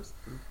farms.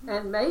 Mm-hmm.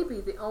 And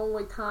maybe the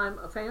only time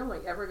a family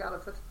ever got a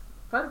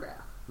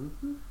photograph.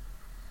 Mm-hmm.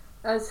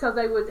 And so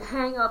they would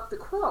hang up the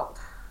quilt,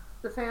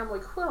 the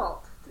family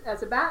quilt,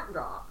 as a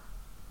backdrop,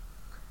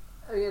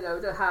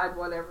 to hide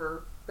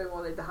whatever they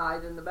wanted to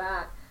hide in the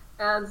back.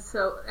 And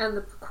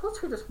the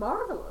quilts were just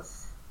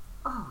marvelous.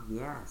 Oh,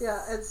 yes. Yeah,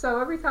 and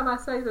so every time I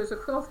say there's a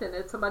quilt in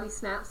it, somebody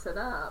snaps it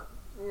up,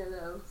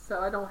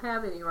 So I don't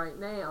have any right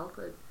now,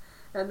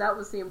 and that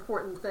was the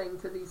important thing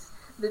to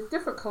the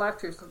different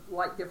collectors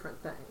like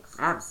different things.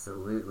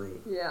 Absolutely.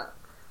 Yeah,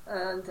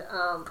 and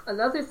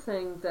another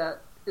thing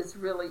that is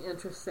really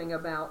interesting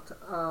about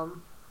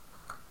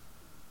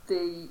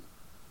the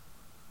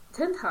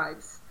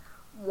tintypes,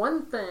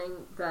 one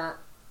thing that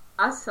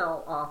I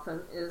sell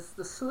often is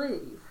the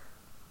sleeve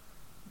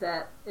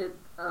that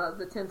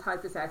the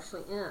tintype is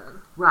actually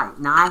in. Right.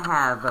 Now I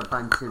have a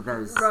bunch of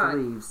those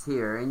sleeves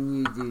here, and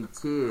you do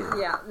too.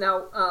 Yeah.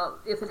 Now,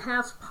 if it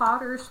has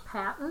Potter's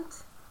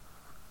patent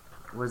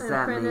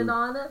printed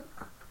on it,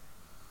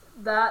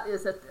 that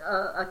is a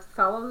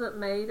fellow that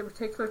made a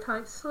particular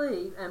type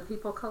sleeve, and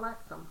people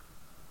collect them.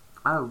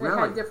 Oh, really?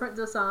 They have different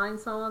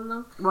designs on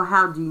them. Well,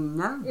 how do you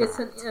know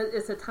that?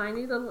 It's a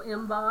tiny little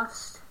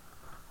embossed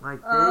like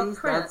these.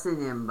 Print. That's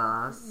an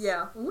emboss.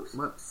 Yeah. Oops.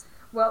 Whoops.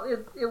 Well,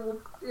 it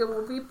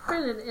will be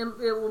printed.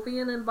 It will be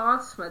an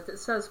embossment that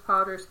says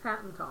Potter's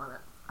patent on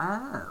it.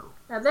 Oh.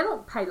 Now they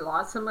don't pay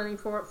lots of money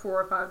for it, $4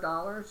 or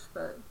 $5,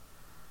 but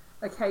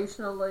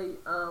occasionally,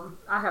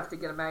 I have to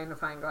get a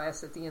magnifying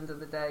glass at the end of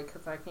the day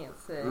because I can't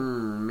see.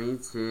 Me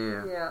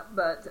too. Yeah,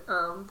 but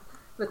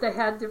they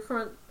had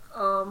different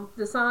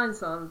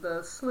designs on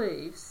the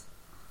sleeves.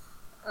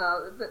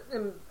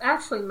 It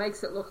actually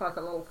makes it look like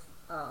a little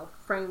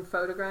framed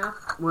photograph.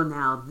 Well,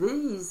 now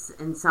these,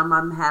 and some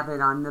of them have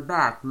it on the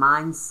back.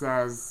 Mine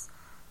says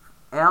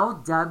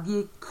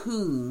L.W.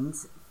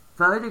 Keene's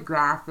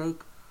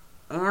Photographic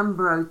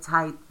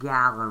Ambrotype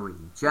Gallery,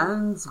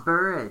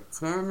 Jonesboro,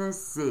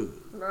 Tennessee.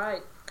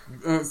 Right.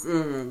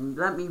 And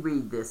let me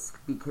read this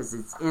because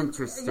it's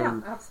interesting.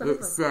 Yeah, absolutely.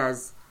 It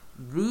says,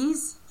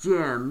 these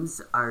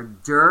gems are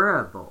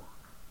durable,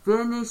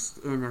 finished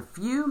in a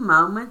few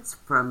moments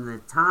from the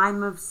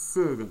time of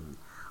sitting,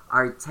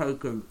 are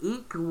taken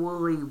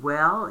equally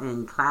well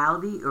in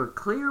cloudy or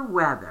clear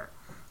weather.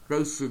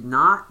 They should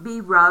not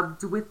be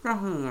rubbed with the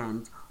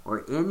hand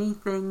or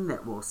anything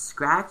that will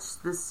scratch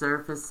the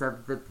surface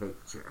of the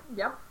picture.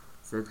 Yep.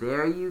 So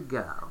there you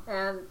go.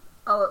 And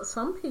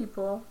some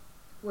people,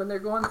 when they're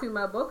going through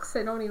my books,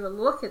 they don't even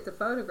look at the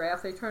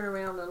photograph. They turn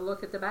around and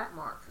look at the back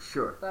mark.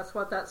 Sure. That's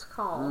what that's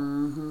called,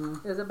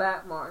 is a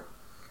back mark.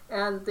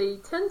 And the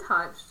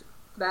tintype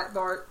back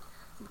mark,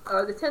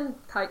 the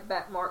tintype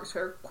back marks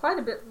are quite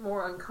a bit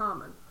more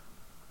uncommon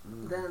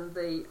than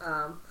the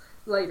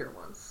later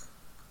ones.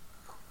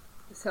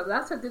 So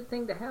that's a good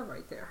thing to have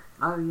right there.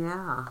 Oh,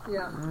 yeah.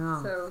 Yeah.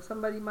 So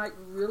somebody might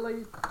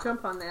really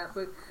jump on that.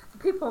 But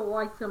people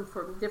like them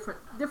from different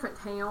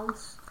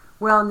towns.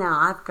 Well, now,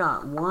 I've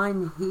got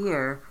one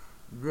here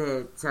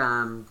that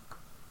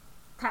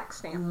Tax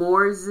stamp.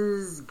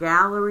 Moore's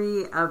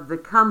Gallery of the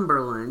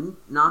Cumberland,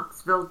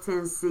 Knoxville,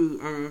 Tennessee,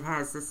 and it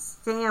has a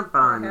stamp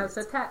on it. It has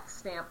a tax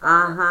stamp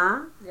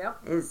on it. Yep.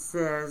 It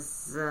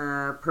says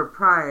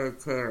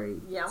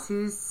proprietary, yep.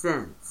 2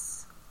 cents.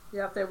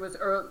 Yeah, if there was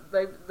in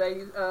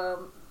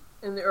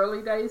the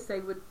early days they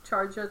would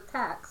charge a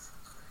tax.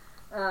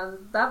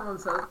 That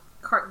one's a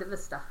carte de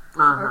vista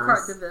or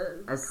carte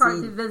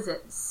de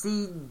visit.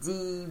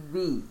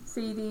 CDV.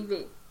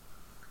 CDV.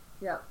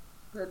 Yep.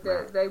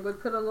 They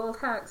would put a little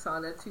tax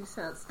on it, 2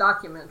 cents,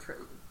 document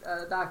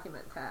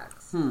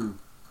tax.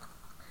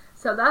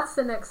 So that's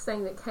the next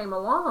thing that came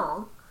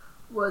along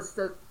was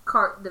the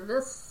carte de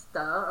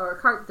vista or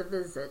carte de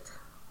visit.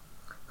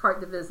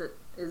 Carte de visit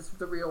is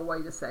the real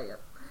way to say it.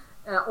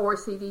 Or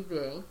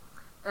CDV,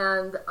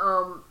 and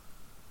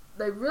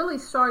they really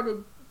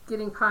started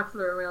getting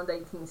popular around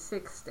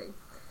 1860.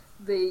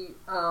 The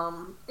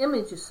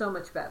image is so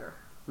much better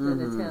than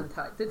the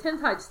tintype. The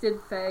tintypes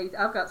did fade.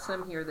 I've got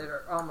some here that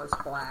are almost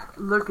black.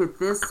 Look at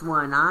this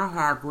one I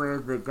have where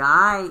the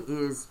guy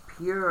is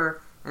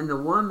pure and the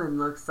woman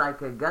looks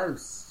like a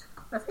ghost.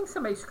 I think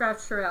somebody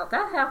scratched her out.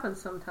 That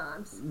happens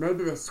sometimes.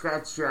 Maybe they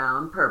scratched her out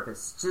on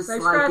purpose. Just they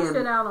like scratched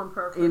it out on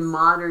purpose. In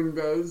modern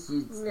days,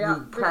 you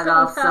cut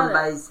off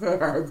somebody's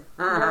head.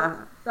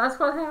 Yeah, that's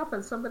what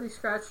happened. somebody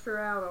scratched her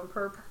out on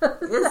purpose.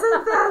 Isn't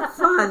that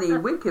funny?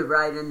 We could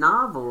write a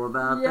novel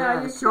about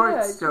that. A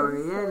short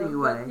story,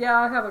 anyway. Yeah,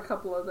 I have a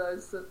couple of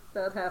those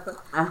that happened.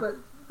 But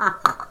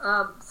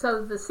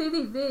so the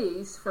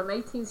CDVs from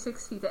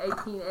 1860 to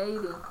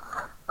 1880,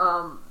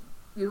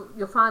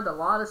 you'll find a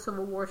lot of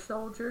Civil War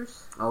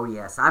soldiers. Oh,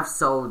 yes. I've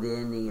sold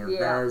any of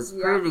those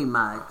pretty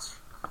much.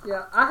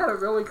 Yeah, I had a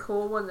really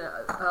cool one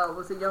that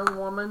was a young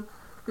woman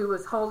who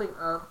was holding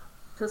a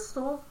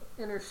pistol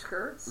in her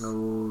skirts.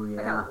 Oh, yeah.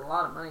 I got a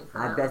lot of money for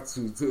that. I bet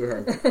you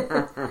did.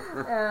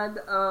 And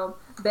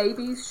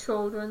babies,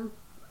 children,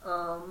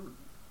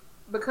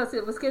 because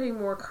it was getting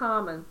more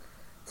common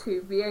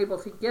to be able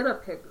to get a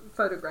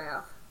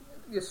photograph,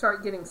 you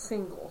start getting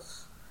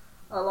singles.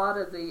 A lot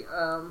of the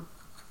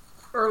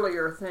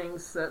earlier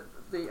things that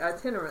the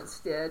itinerants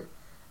did,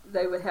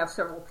 they would have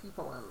several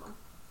people in them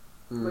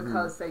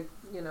because they,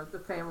 the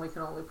family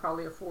can only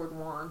probably afford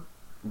one.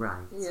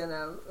 Right.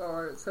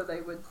 Or so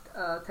they would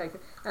take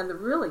it. And the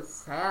really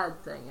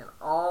sad thing in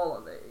all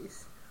of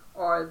these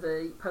are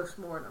the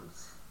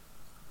postmortems.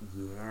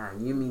 Yeah,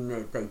 you mean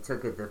that they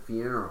took at the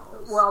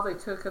funerals? Well, they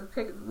took a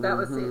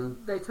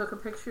they took a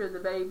picture of the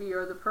baby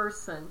or the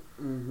person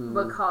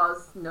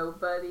because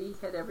nobody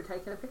had ever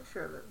taken a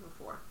picture of it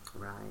before.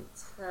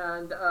 Right.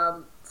 And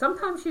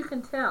sometimes you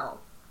can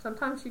tell,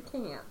 sometimes you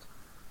can't.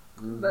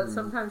 But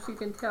sometimes you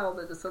can tell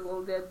that it's a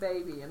little dead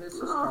baby, and it's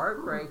just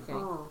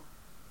heartbreaking.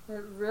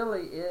 It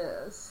really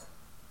is.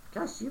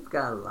 Gosh, you've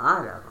got a lot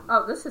of them.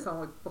 Oh, this is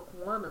only book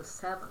 1 of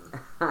 7.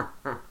 I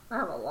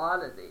have a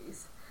lot of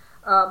these.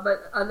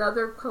 But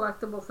another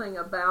collectible thing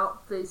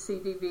about the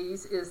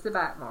CDVs is the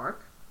back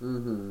mark.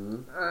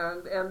 And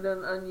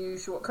then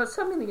unusual, because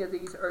so many of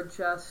these are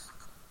just,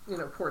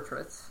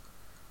 portraits.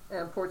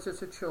 And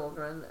portraits of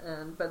children.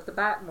 But the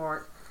back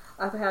mark,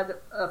 I've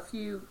had a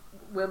few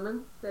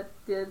women that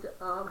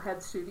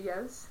had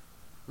studios.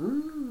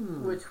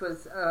 Which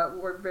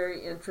were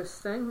very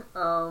interesting.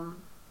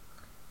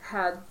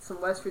 Had some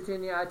West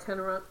Virginia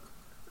itinerant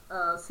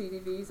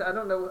CDVs. I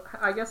don't know.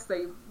 I guess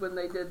when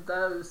they did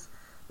those,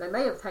 they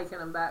may have taken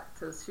them back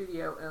to the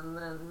studio and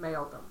then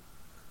mailed them.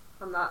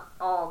 I'm not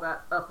all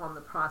that up on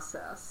the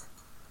process.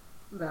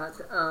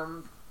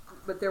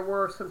 But there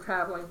were some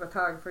traveling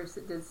photographers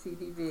that did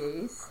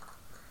CDVs.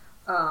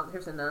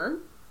 Here's a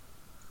nun.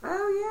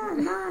 Oh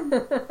yeah, nun.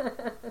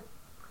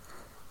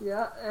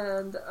 Yeah,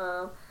 and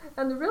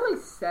the really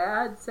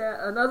sad,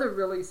 another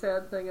really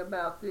sad thing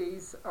about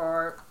these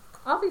are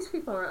all these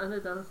people are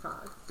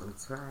unidentified.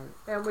 That's right.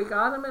 And we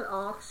got them at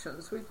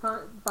auctions. We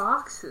found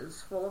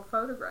boxes full of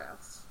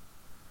photographs.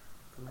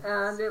 Yes.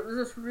 And it was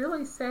just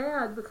really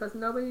sad because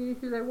nobody knew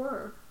who they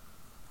were.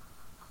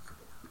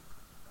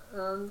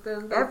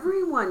 Then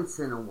every once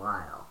in a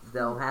while,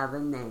 they'll have a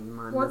name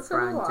on the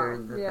front or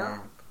the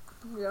back.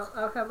 Yeah,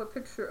 I'll have a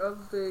picture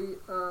of the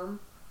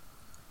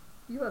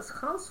U.S.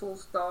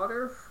 Consul's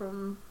daughter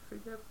from,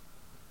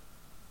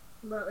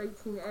 about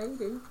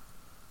 1880.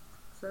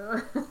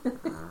 So,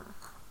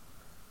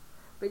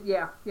 but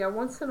yeah,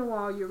 once in a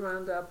while you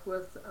round up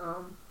with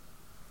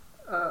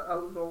a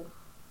little,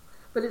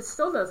 but it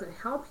still doesn't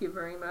help you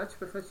very much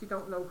because you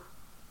don't know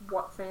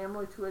what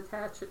family to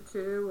attach it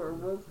to,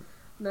 or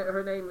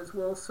her name is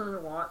Wilson or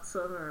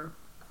Watson, or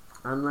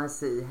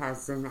unless it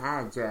has an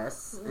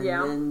address. And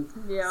then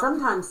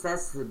sometimes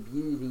that's the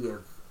beauty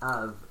of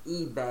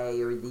eBay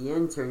or the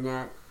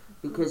internet,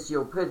 because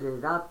you'll put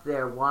it up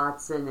there,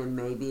 Watson, and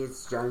maybe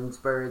it's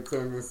Jonesboro,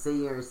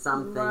 Tennessee, or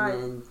something, right.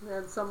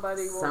 And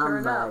somebody will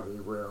turn up.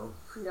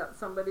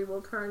 Somebody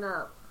will turn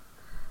up.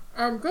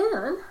 And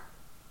then,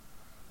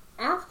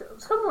 after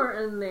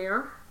somewhere in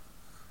there,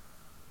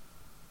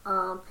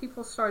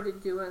 people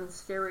started doing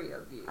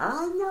stereo views.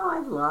 I know, I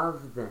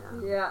love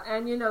them. Yeah,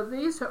 and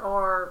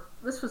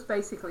this was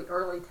basically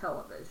early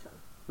television.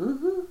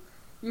 Mm-hmm.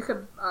 You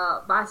could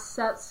buy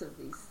sets of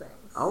these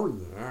things. Oh,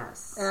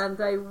 yes. And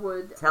they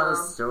would tell a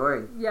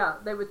story. Yeah,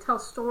 they would tell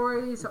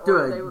stories.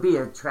 They would be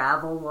a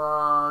travel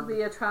log.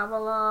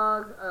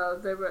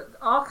 There were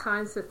all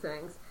kinds of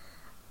things.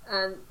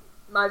 And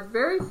my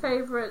very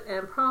favorite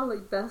and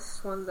probably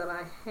best one that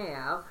I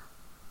have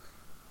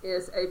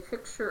is a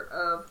picture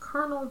of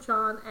Colonel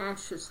John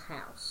Ash's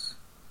house,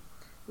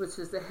 which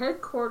is the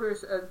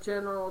headquarters of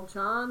General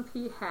John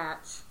P.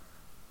 Hatch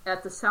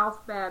at the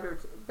South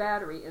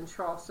Battery in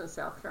Charleston,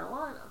 South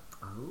Carolina.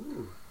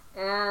 Oh.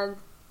 And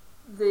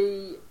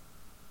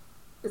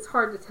it's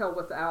hard to tell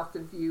without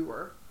the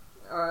viewer,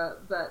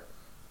 but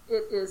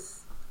it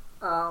is,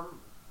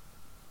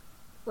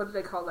 what do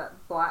they call that?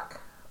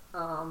 Black,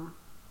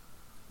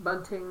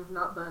 bunting,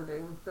 not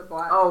bunting, the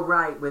black. Oh,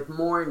 right, with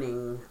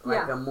mourning,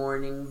 like a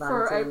mourning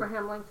bunting. For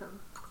Abraham Lincoln.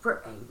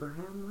 For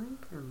Abraham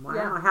Lincoln. Wow.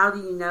 Yeah. How do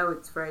you know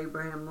it's for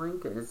Abraham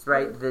Lincoln? It's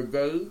right, the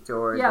date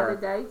or the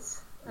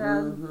dates.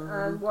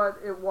 And what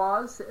it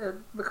was,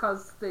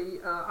 because the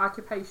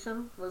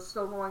occupation was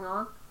still going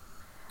on.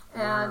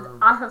 And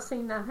I have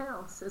seen that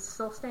house. It's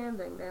still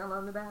standing down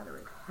on the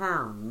Battery.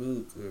 How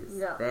neat is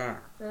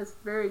that? It's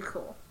very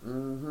cool.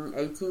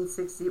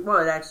 1860.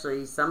 Well,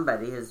 actually,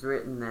 somebody has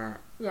written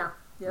that. Yeah.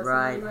 Yes,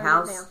 right.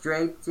 House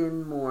draped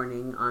in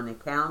mourning on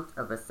account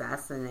of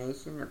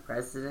assassination of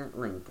President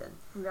Lincoln.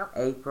 Yep.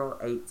 April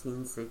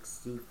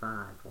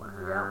 1865.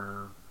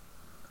 Wow. Yep.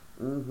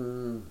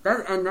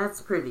 And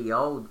that's pretty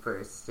old for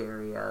a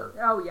stereo.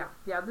 Oh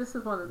yeah. This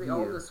is one of the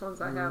oldest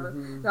ones I have.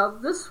 Now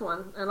this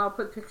one, and I'll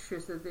put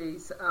pictures of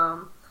these.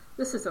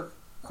 This is a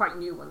quite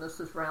new one. This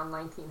is around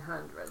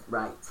 1900.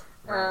 Right.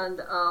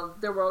 And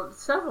there were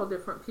several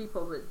different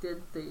people that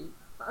did the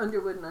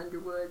Underwood and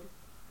Underwood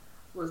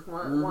was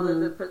one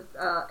of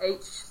the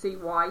H.C.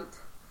 White.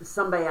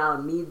 Somebody out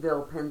of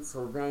Meadville,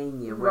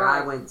 Pennsylvania, where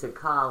I went to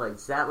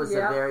college. That was a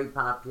very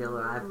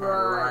popular. I've had a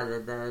lot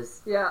of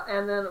those. Yeah,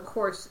 and then of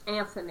course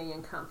Anthony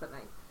and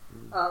Company.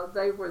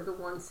 They were the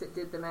ones that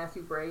did the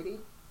Matthew Brady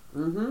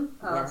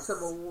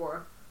Civil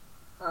War,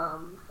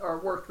 or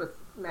worked with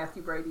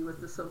Matthew Brady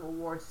with the Civil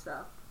War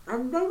stuff.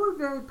 And they were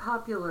very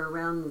popular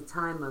around the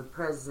time of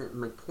President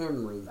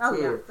McKinley, too. Oh,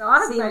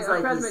 yeah. Seems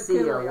like you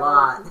see a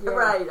lot.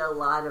 Right, a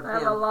lot of him. I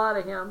have a lot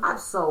of him.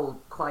 I've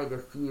sold quite a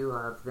few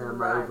of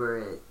them over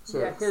at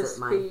Chips. Yeah, his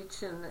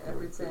speech and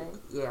everything.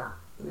 Yeah,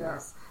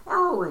 yes.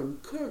 Oh,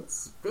 and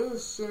kids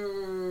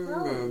fishing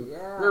and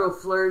little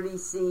flirty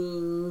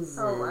scenes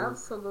and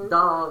absolutely.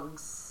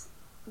 Dogs.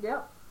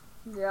 Yep.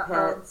 Yeah,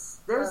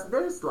 pets.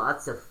 There's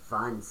lots of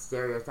fun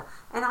stereotypes.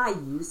 And I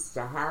used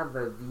to have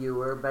a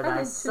viewer, but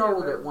I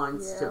sold it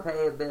once to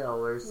pay a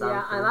bill or something.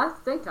 Yeah, and I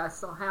think I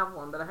still have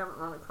one, but I haven't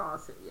run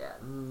across it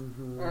yet.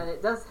 And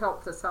it does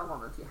help to sell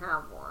them if you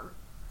have one.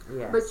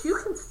 Yes. But you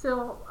can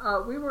still.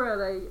 We were at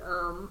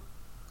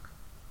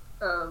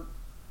a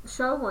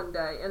show one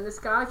day, and this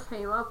guy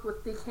came up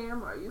with the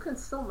camera. You can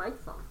still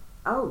make them.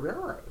 Oh,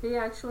 really? He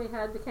actually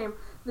had the camera.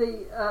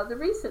 The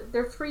reason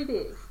they're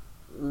 3D.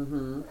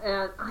 And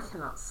I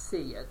cannot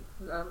see it.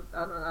 I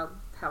don't know,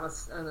 have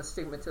an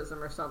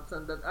astigmatism or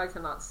something, but I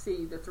cannot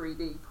see the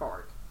 3D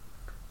part.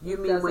 You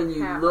mean when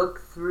you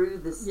look through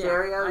the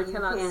stereo, I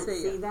cannot can't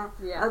see that?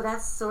 Yeah. Oh,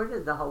 that's sort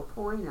of the whole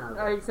point of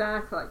it.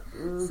 Exactly.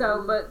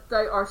 So, but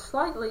they are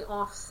slightly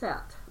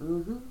offset.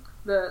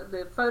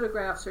 The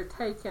photographs are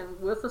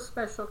taken with a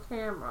special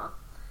camera,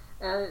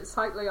 and it's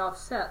slightly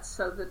offset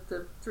so that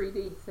the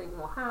 3D thing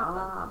will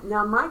happen.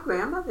 Now, my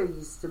grandmother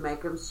used to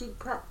make them. She'd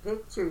cut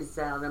pictures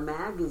out of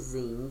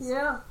magazines.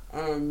 Yeah.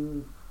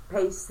 And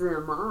paste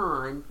them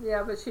on.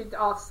 Yeah, but she'd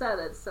offset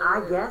it. So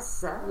I guess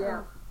so.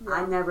 Yeah.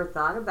 I never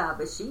thought about it,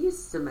 but she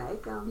used to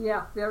make them.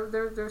 Yeah,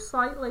 they're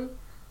slightly.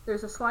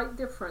 There's a slight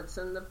difference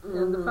in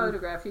the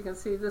photograph. You can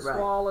see this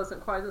wall isn't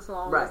quite as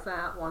long as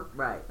that one.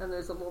 Right. And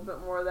there's a little bit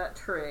more of that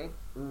tree.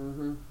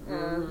 Mm-hmm.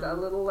 And a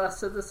little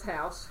less of this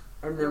house.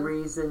 And the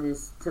reason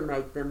is to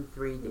make them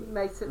 3D.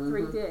 Makes it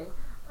 3D.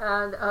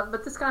 And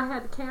but this guy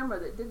had a camera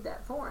that did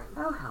that for him.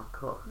 Oh, how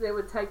cool. They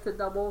would take the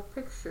double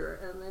picture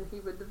and then he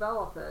would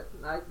develop it.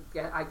 And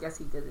I guess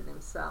he did it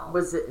himself.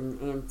 Was it an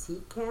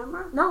antique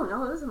camera? No,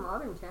 it was a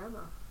modern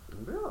camera.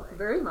 Really?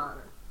 Very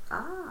modern.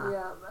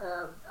 Yeah,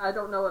 I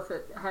don't know if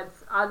it had,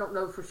 I don't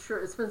know for sure,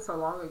 it's been so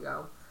long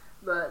ago,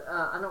 but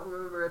I don't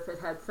remember if it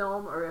had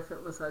film or if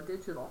it was a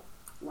digital.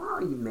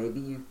 Well, maybe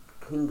you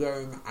can get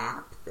an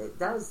app that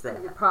does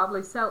that.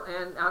 Probably so,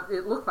 and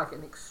it looked like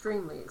an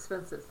extremely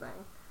expensive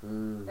thing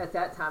at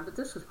that time, but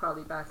this was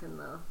probably back in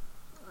the,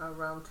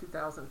 around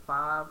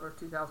 2005 or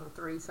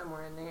 2003,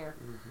 somewhere in there.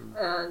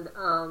 And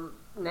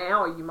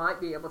now you might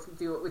be able to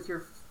do it with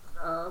your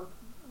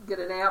get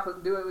an app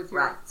and do it with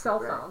your cell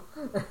phone.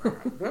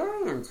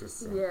 Very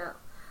interesting. Yeah.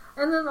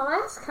 And then the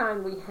last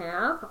kind we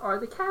have are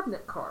the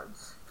cabinet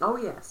cards. Oh,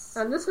 yes.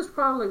 And this is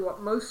probably what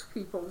most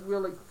people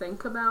really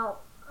think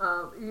about.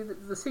 Either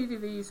the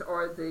CDVs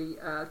or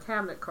the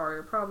cabinet card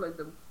are probably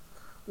the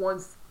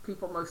ones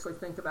people mostly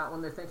think about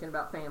when they're thinking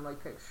about family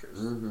pictures,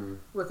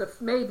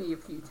 with maybe a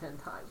few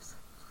tintypes.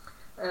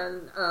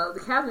 And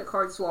the cabinet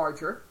card's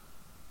larger.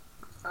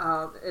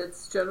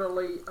 It's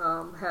generally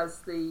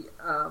has the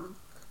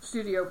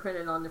studio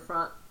printed on the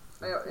front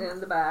and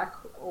the back,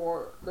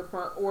 or the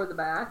front or the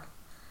back.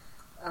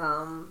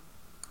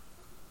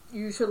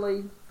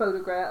 Usually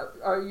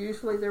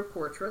they're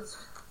portraits.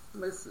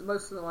 Most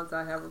of the ones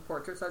I have are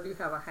portraits. I do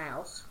have a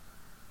house.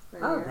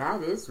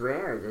 That is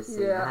rare to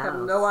see. Yeah, I have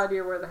no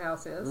idea where the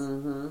house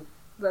is,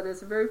 but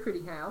it's a very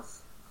pretty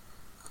house,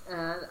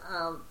 and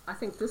I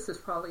think this is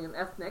probably an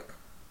ethnic.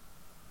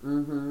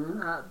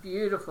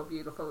 Beautiful,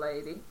 beautiful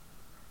lady.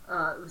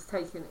 It was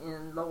taken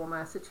in Lowell,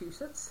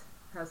 Massachusetts.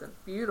 Has a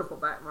beautiful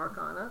back mark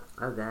on it.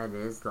 Oh, that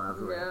is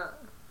lovely. Yeah.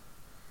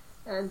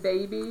 And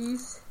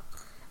babies.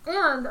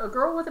 And a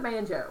girl with a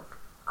banjo.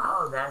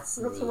 Oh, that's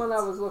neat. The one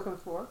I was looking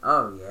for.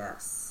 Oh,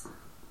 yes.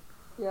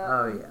 Yeah.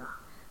 Oh, yeah.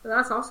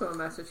 That's also in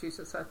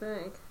Massachusetts, I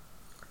think.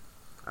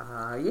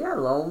 Yeah,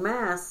 Lowell,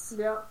 Mass.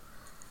 Yeah.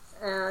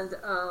 And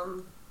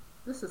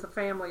this is a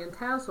family in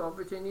Tazewell,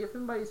 Virginia. If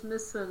anybody's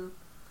missing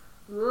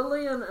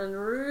Lillian and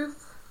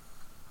Ruth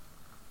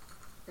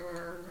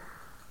and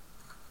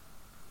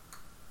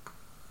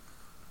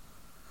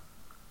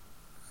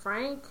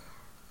Frank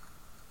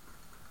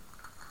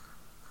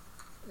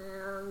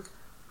and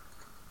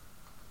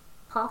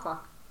Papa.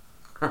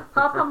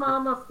 Papa,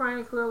 Mama,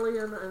 Frank,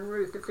 Lillian, and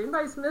Ruth. If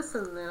anybody's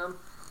missing them,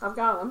 I've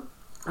got them.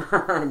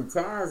 In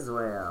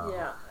Tazewell.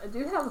 Yeah. I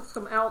do have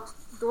some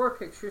outdoor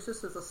pictures.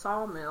 This is a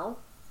sawmill.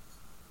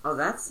 Oh,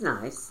 that's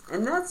nice.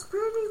 And that's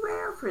pretty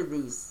rare for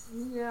these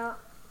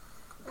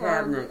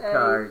cabinet and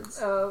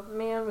cards. A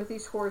man with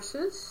these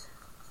horses.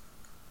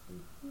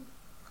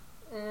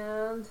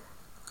 And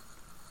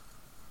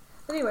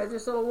anyway,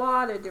 there's a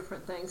lot of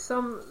different things.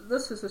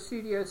 This is a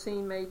studio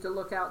scene made to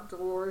look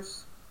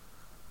outdoors.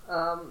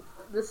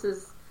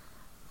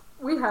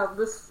 We have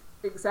this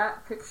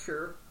exact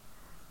picture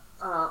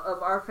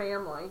of our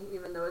family,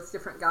 even though it's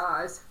different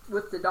guys,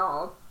 with the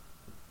dog.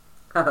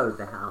 Oh,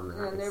 how nice.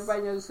 And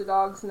everybody knows the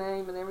dog's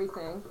name and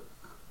everything.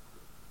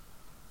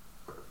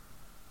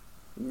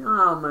 You know,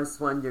 I almost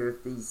wonder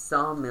if these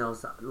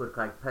sawmills look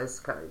like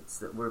postcards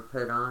that were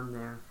put on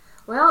there.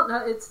 Well,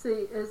 no, it's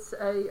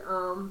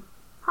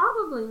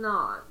probably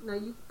not.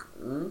 No,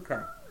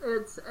 Okay.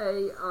 It's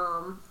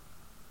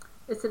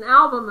an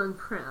album in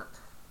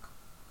print.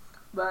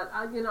 But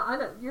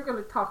you're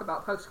going to talk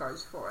about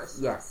postcards for us.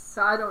 Yes.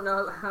 So I don't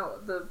know how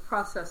the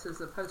processes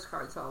of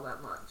postcards all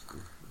that much.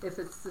 If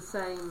it's the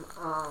same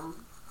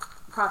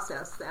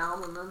process, the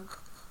album,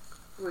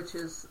 which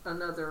is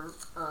another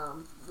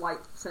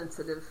light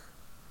sensitive.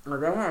 Well,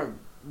 they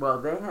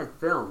had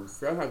films.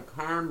 They had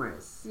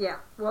cameras. Yeah.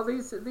 Well,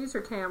 these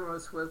are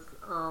cameras with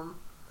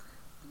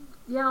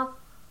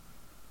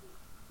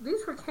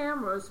these were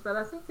cameras, but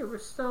I think they were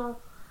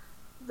still.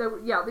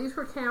 These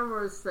were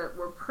cameras that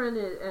were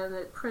printed, and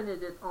it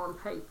printed it on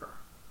paper.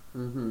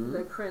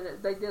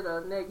 They did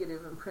a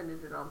negative and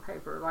printed it on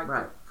paper, like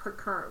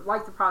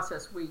the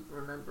process we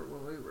remember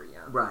when we were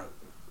young. Right.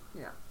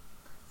 Yeah.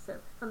 So,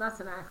 and that's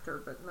an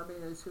actor, but nobody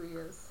knows who he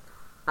is.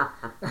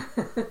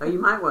 Well, you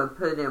might want to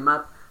put him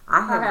up.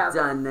 I have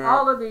done that.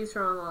 All of these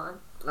are online.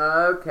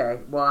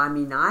 Okay. Well, I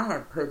mean, I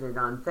have put it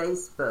on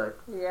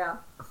Facebook. Yeah.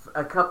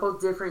 A couple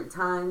different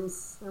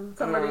times. And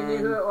somebody knew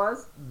who it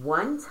was?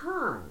 One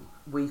time.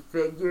 We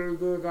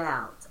figured it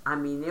out. I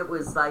mean, it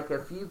was like a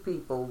few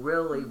people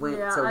really went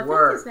to I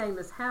work. think his name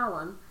is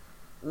Howland,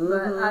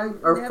 but I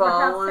or never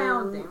Fallen. have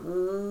found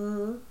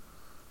him.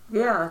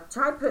 Yeah,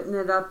 try putting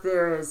it up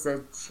there as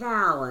a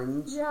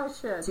challenge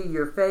to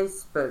your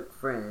Facebook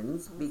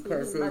friends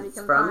because it's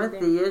from a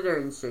theater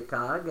in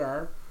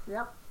Chicago.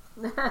 Yep.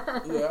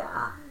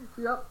 Yeah.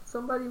 Yep,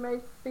 somebody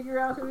may figure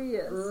out who he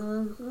is.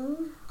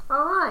 Mm-hmm.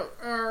 All right,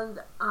 and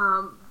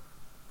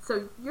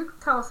so you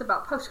tell us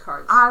about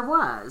postcards.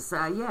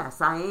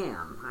 Yes, I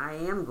am. I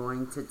am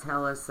going to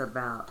tell us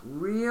about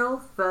real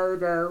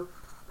photo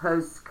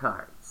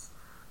postcards.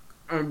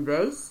 And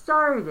they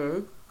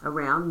started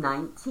around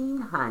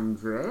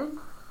 1900.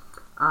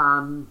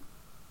 And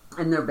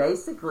they're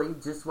basically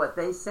just what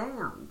they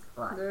sound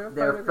like.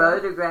 They're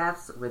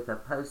photographs with a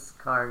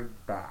postcard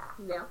back.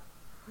 Yeah.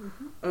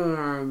 Mm-hmm.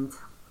 And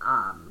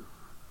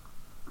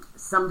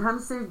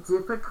sometimes they're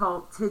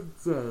difficult to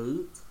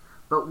date.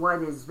 But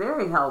what is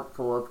very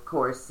helpful, of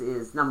course,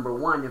 is number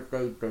one, if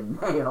they've been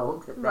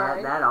mailed.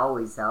 That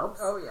always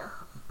helps. Oh, yeah.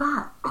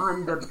 But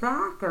on the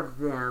back of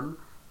them,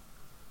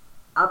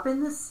 up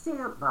in the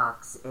stamp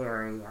box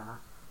area,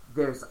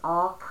 there's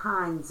all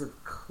kinds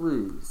of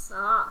clues.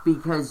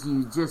 Because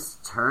you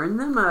just turn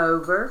them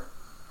over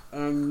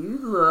and you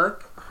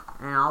look,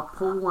 and I'll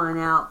pull one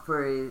out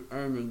for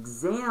an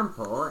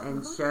example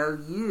and show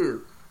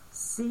you.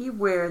 See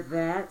where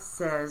that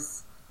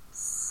says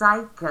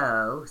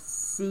Cyco,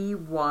 C-Y-K-O.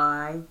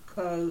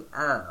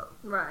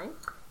 Right.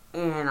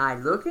 And I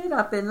look it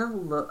up in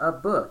a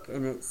book,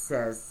 and it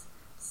says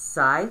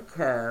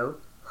Cyco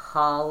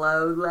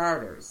hollow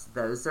letters.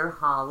 Those are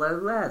hollow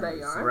letters,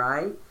 they are.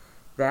 Right?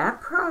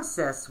 That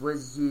process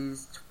was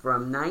used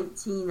from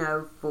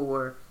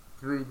 1904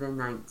 through the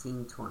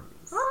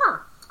 1920s.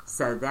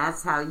 So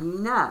that's how you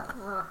know.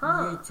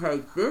 You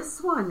take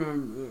this one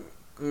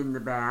in the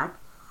back.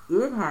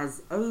 It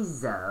has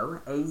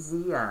Azo,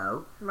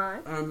 A-Z-O,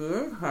 right, and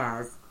it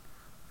has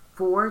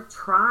 4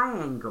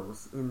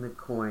 triangles in the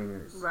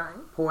corners, right,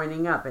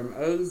 pointing up. And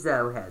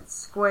Azo had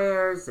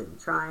squares and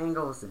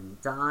triangles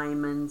and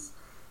diamonds,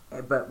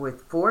 but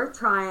with 4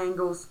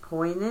 triangles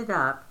pointed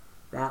up.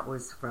 That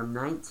was from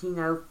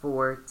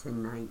 1904 to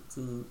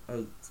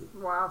 1980.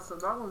 Wow, so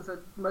that one's a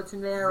much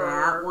narrower.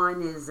 That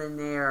one is a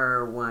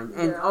narrower one.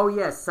 And,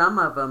 some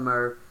of them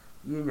are,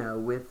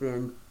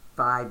 within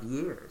 5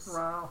 years.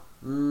 Wow.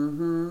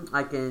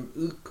 Like an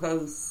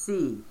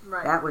EKC.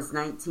 Right. That was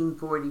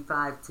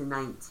 1945 to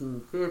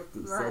 1950.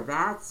 Right. So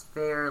that's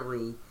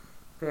fairly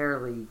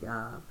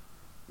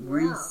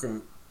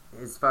recent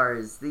as far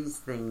as these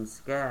things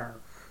go.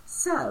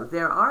 So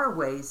there are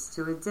ways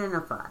to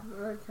identify.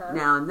 Okay.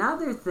 Now,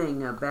 another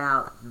thing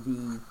about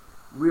the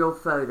real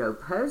photo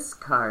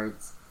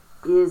postcards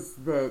is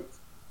that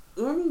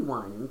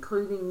anyone,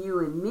 including you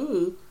and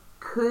me,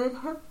 could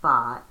have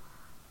bought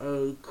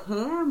a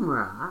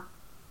camera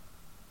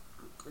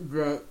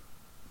that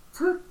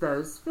took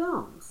those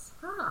films.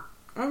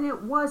 And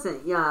it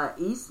wasn't.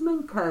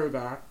 Eastman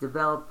Kodak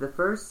developed the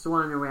first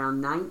one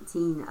around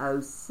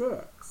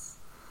 1906.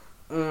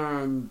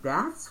 And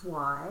that's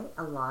why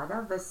a lot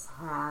of us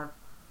have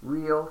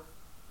real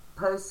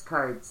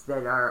postcards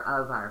that are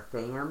of our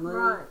family,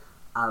 right,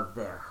 of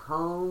their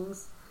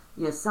homes.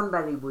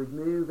 Somebody would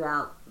move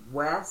out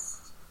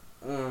west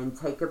and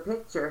take a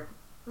picture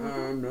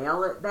and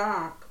mail it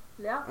back.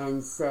 Yeah.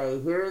 And say,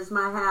 here's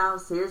my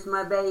house, here's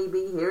my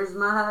baby, here's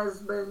my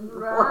husband,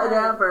 right,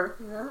 whatever.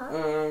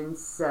 And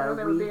so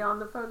it would be on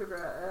the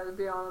photograph.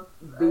 Be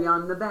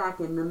on the back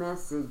in the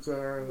message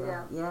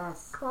area. Yeah.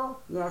 Yes. Cool.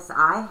 Yes,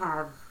 I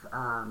have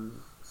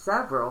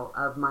several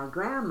of my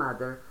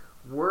grandmother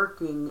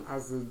working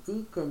as a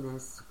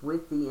deaconess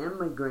with the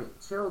immigrant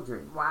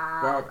children.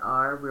 Wow. That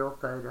are real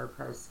photo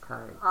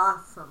postcards.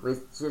 Awesome. Which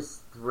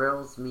just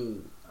thrills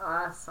me.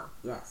 Awesome.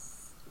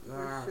 Yes.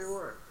 For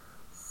sure.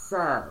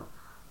 So,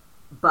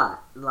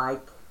 but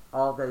like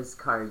all those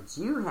cards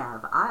you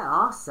have, I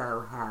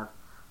also have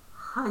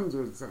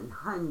hundreds and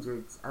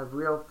hundreds of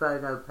real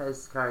photo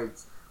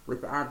postcards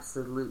with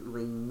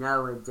absolutely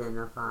no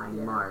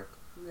identifying mark.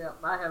 Yeah,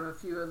 I have a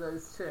few of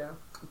those too.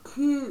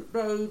 Cute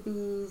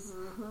babies,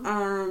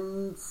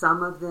 and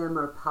some of them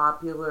are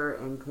popular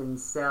and can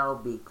sell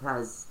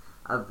because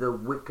of the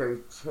wicker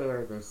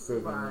chair they're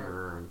sitting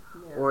on.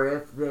 Yeah. Or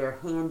if they're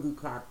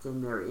handicapped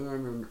and they're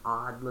in an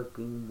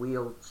odd-looking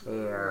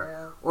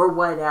wheelchair, or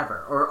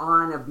whatever, or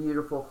on a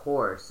beautiful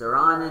horse, or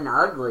on an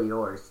ugly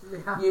horse.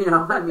 Yeah.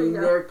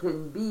 There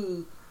can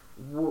be,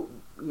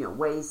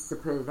 ways to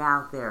put it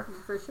out there.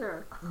 For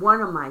sure. One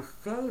of my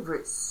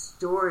favorite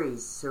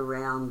stories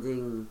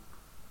surrounding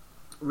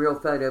real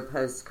photo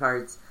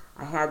postcards,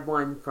 I had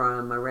one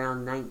from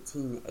around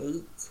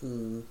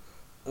 1918,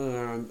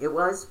 and it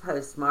was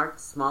postmarked,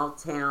 small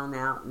town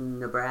out in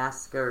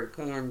Nebraska or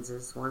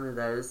Kansas, one of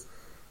those.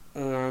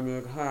 And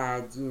it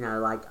had,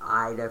 like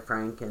Ida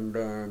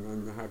Frankenben,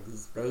 and it had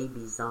these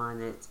babies on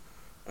it.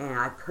 And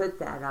I put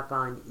that up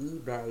on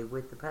eBay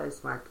with the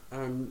postmark,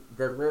 and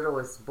the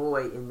littlest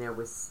boy in there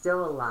was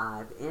still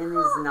alive, in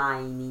his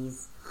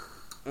 90s.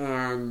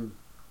 And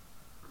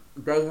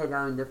they had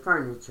owned a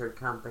furniture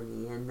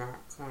company in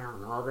that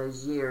town all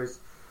those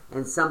years.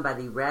 And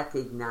somebody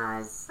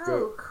recognized it.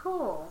 Oh,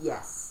 cool.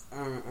 Yes.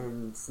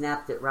 and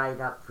snapped it right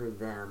up for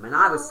them. And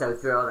I was so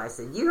thrilled. I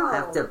said, "You don't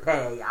have to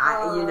pay.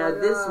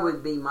 This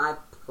would be my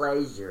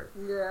pleasure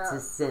to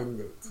send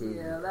it to you."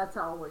 Yeah, that's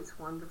always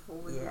wonderful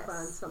when you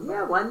find somebody.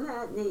 Yeah, wasn't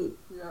that neat?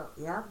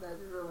 Yeah,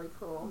 that's really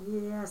cool.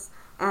 Yes,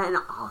 and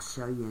I'll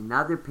show you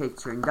another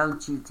picture, and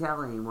don't you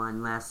tell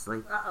anyone,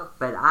 Leslie. Uh-oh.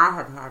 But I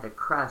have had a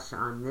crush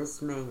on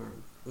this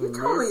man. You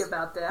told me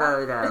about that.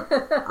 Photo.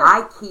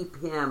 I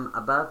keep him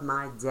above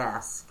my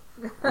desk,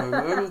 and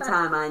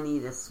anytime I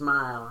need a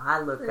smile, I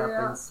look up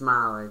and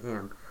smile at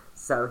him.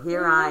 So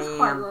here I am.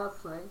 Quite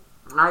lovely.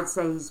 I'd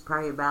say he's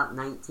probably about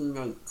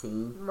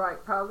 1918.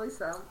 Right, probably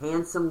so.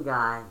 Handsome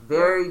guy.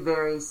 Very,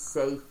 very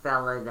safe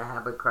fella to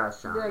have a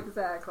crush on. Yeah,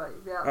 exactly.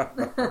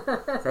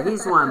 Yeah. So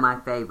he's one of my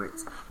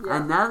favorites.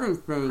 Yeah. Another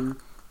thing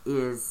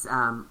is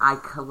I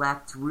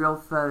collect real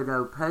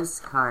photo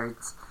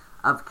postcards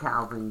of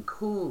Calvin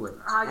Coolidge.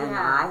 And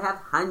I have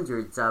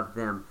hundreds of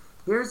them.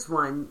 Here's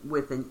one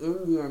with an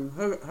Indian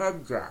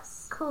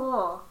headdress.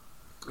 Cool.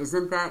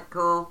 Isn't that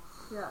cool?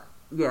 Yeah.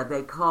 Yeah,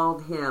 they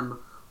called him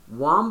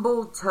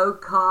Womble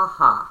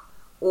Tokaha,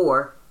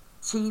 or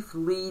Chief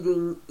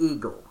Leading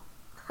Eagle.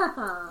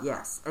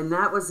 Yes, and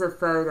that was a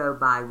photo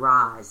by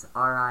Rise,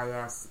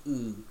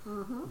 R-I-S-E,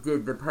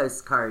 did the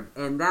postcard.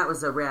 And that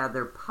was a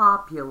rather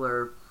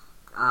popular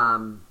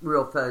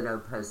real photo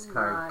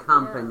postcard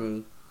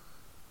company.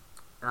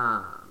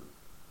 Yeah.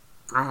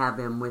 I have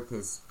him with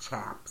his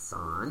chaps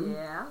on.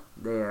 Yeah.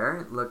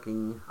 There,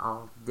 looking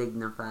all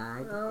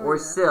dignified. Or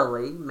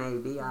silly,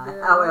 maybe.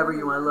 However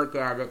you want to look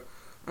at it.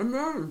 And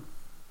then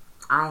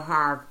I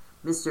have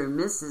Mr. and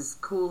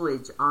Mrs.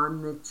 Coolidge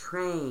on the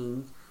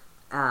train.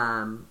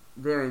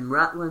 They're in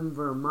Rutland,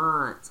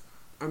 Vermont.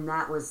 And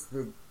that was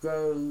the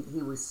day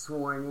he was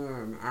sworn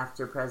in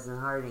after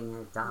President Harding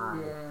had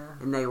died. Yeah.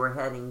 And they were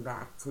heading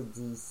back to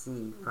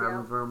D.C.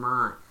 from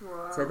Vermont.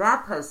 Wow. So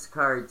that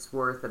postcard's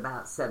worth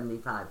about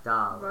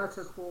 $75. That's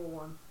a cool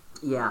one.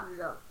 Yeah.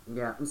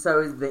 Yeah. And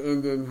so is the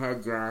Indian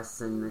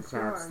headdress and the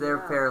chaps.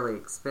 They're fairly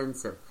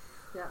expensive.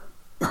 Yeah.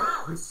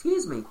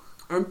 Excuse me.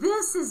 And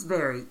this is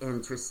very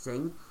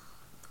interesting.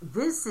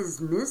 This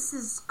is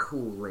Mrs.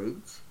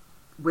 Coolidge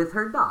with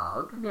her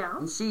dog. Yeah.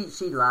 And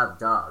she loved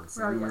dogs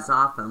and was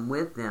often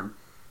with them.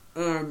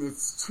 And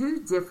it's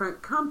two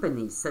different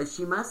companies. So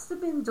she must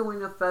have been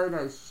doing a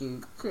photo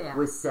shoot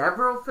with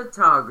several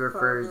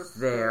photographers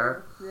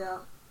there. Yeah.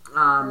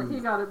 And he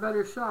got a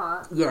better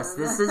shot. Yes,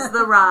 this is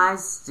the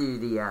Rise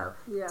studio.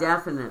 Yeah.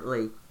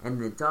 Definitely.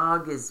 And the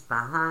dog is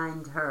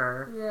behind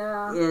her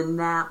in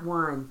that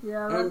one.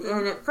 Yeah,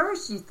 and at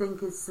first you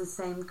think it's the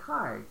same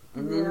card.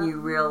 And then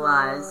you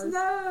realize,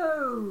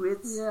 no,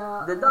 it's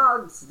the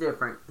dog's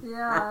different.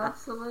 Yeah,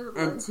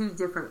 absolutely. And two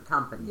different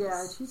companies.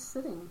 Yeah, she's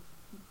sitting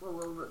a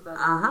little bit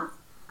better.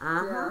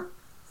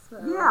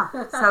 Yeah.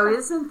 So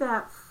isn't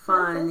that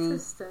funny?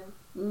 That's interesting.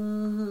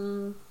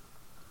 Mm-hmm.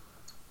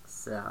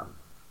 So...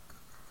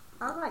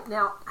 All right.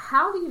 Now,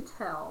 how do you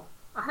tell?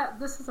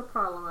 This is a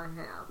problem I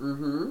have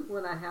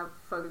when I have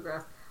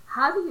photographs.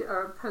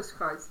 Or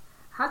postcards.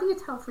 How do you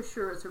tell for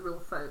sure it's a real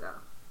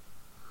photo?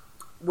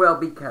 Well,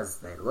 because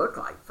they look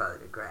like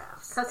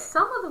photographs. Because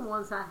some of the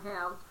ones I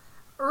have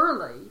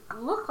early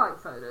look like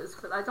photos,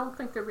 but I don't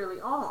think they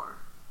really are.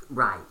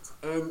 Right.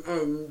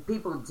 And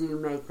people do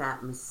make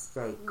that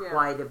mistake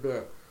quite a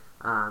bit.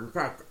 In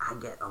fact, I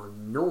get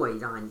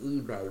annoyed on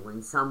eBay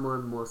when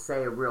someone will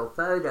say a real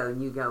photo and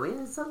you go,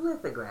 it's a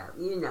lithograph.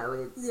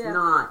 It's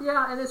not.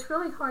 Yeah, and it's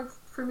really hard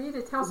for me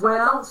to tell, so I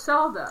don't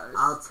sell those.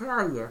 I'll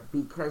tell you,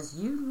 because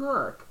you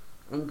look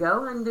and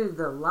go under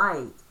the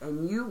light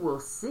and you will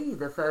see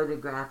the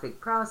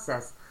photographic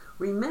process.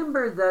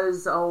 Remember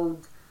those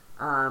old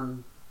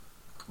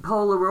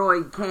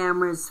Polaroid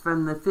cameras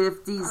from the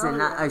 50s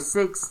or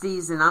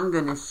 60s? And I'm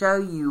going to show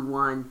you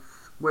one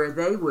where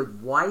they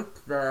would wipe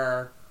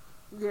the...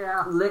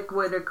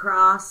 liquid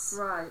across.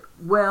 Right.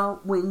 Well,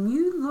 when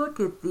you look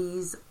at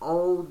these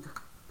old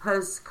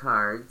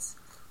postcards,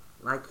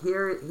 like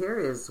here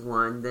is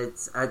one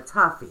that's a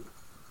toughie.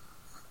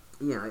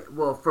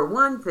 Well, for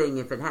one thing,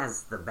 if it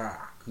has the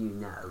back,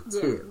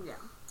 too. Yeah.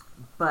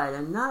 But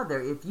another,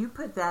 if you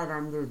put that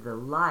under the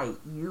light,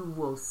 you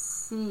will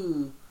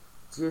see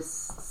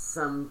just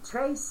some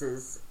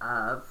traces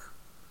of...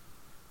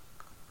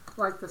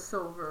 Like the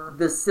silver.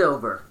 The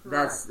silver.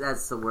 Right.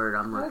 That's the word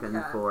I'm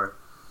looking for.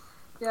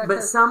 Yeah,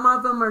 but some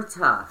of them are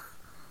tough.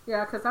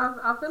 Yeah, because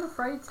I've been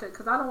afraid to,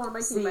 because I don't want to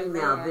make anybody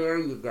mad. See, now there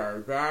you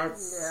go.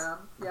 That's...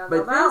 Yeah.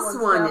 But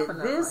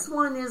this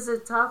one is a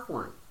tough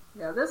one.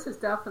 Yeah, this is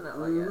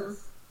definitely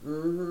is.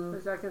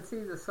 Because I can see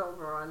the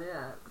silver on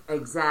it.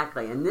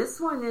 Exactly. And this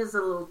one is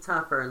a little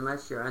tougher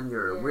unless you're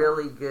under a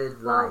really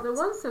good light. Well, the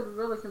ones that are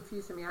really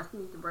confusing me, I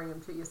need to bring them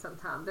to you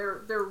sometime.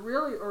 They're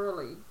really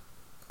early.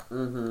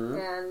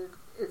 And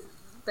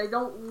they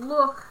don't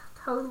look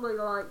totally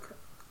like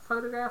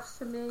photographs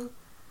to me.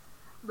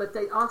 But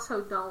they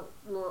also don't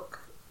look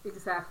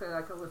exactly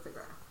like a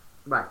lithograph.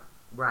 Right.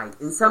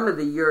 And some of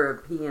the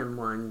European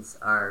ones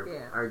are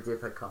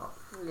difficult.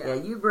 Yeah,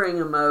 you bring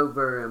them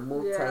over and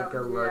we'll take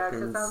a look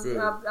and see.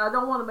 I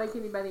don't want to make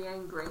anybody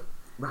angry.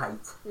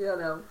 Right. You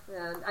know,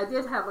 and I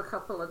did have a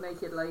couple of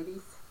naked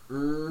ladies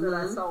that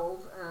I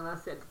sold, and I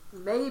said,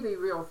 maybe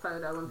real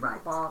photo, and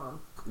people bought them.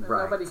 And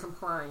nobody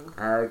complained.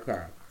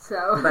 Okay.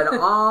 So, but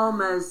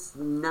almost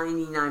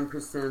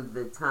 99% of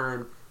the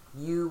time,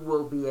 you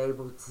will be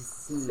able to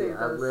see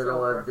a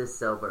little of the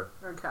silver.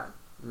 Okay.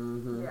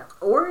 Mm-hmm. Yeah.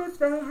 Or if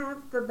they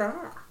have the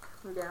back.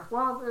 Yeah.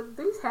 Well,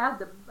 these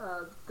had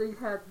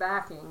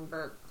backing,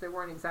 but they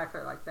weren't exactly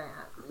like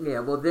that.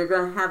 Yeah. Well, they're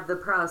going to have the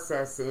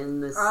process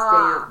in the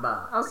stamp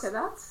box. Okay,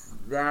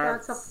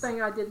 that's a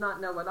thing I did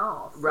not know at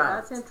all. So right.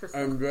 That's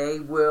interesting. And they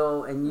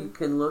will, and you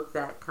can look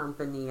that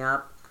company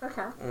up.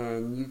 Okay.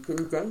 And you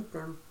can date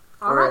them.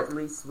 All or right. at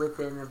least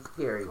within a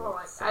period. All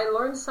right. So. I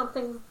learned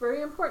something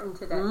very important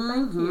today.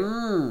 Thank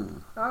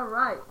you. All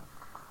right.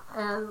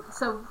 And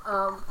so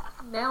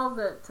now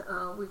that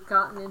we've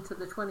gotten into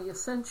the 20th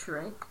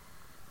century,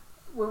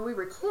 when we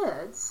were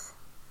kids,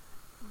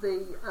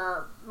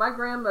 my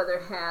grandmother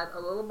had a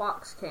little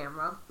box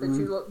camera that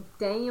you looked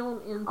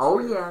down into. Oh,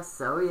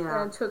 yes. Oh,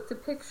 yeah. And took the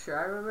picture.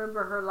 I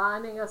remember her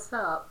lining us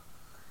up,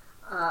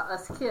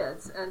 us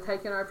kids, and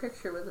taking our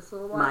picture with this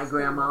little box camera. My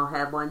grandma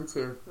had one,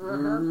 too.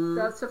 Mm-hmm.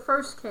 That's the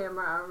first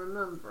camera I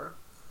remember.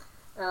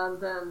 And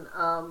then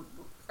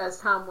as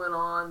time went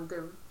on,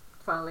 they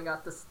finally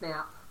got the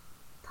snap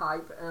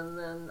type, and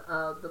then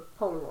the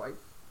Polaroid.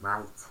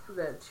 Right.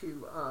 That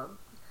you...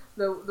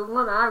 The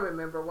one I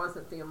remember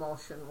wasn't the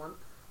emulsion one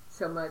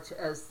so much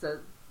as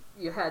it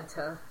had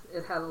a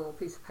little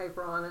piece of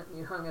paper on it, and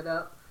you hung it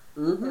up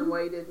and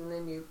waited, and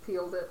then you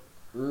peeled it.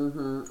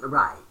 Mm-hmm.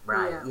 Right,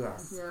 yeah.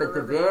 Yes. Yeah, but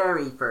the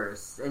very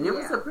first, and it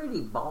was a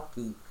pretty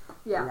bulky.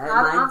 Yeah,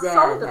 my dad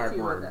sold a had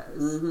few one. of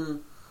those. Mm-hmm.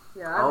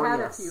 Yeah, I've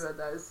had a few of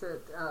those.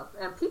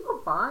 And people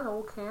buy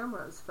old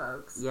cameras,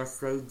 folks. Yes,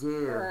 they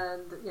do.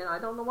 And, I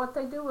don't know what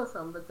they do with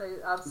them, but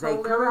I've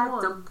sold every one. They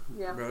collect them.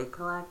 Yeah. They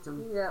collect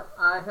them. Yeah,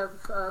 I have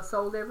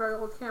sold every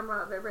old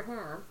camera I've ever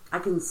had. I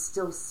can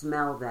still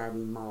smell that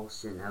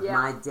emulsion of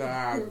my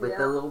dad with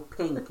the little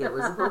pink. It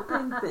was a little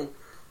pink thing.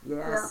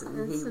 Yes,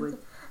 and he would...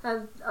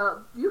 And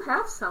you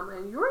have some,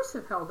 and yours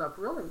have held up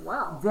really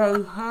well.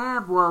 They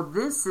have. Well,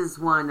 this is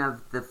one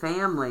of the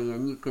family,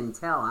 and you can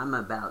tell I'm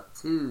about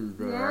 2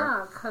 there.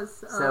 Yeah,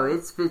 because... so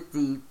it's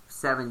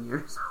 57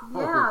 years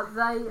old. Yeah,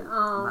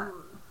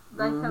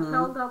 they have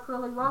held up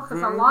really well,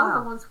 because a lot of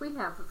the ones we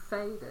have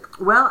faded.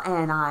 Well,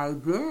 and I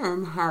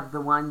then have the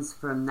ones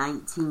from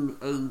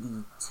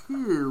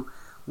 1982,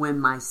 when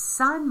my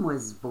son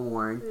was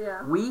born.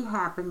 Yeah. We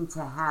happened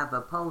to have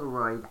a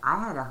Polaroid. I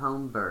had a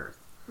home birth.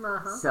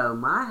 So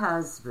my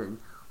husband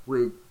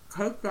would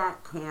take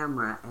that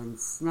camera and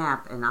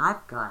snap, and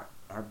I've got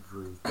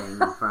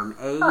everything from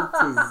A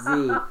to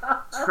Z.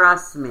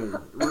 Trust me.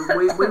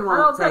 We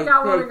won't take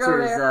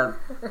pictures of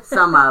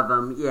some of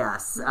them,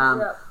 yes.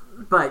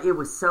 But it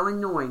was so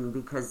annoying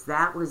because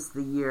that was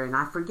the year, and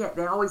I forget,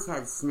 they always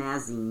had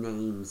snazzy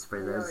names for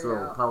those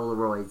little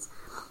Polaroids.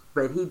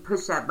 But he'd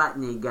push that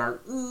button and he'd go,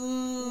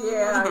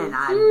 and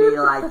I'd be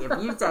like, if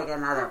you take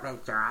another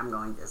picture, I'm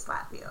going to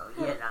slap you,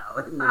 in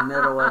the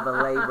middle of a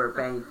labor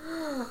pain.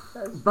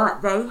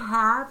 But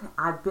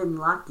I've been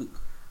lucky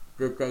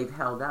that they've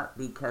held up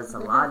because a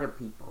lot of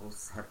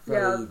people's have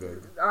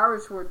faded.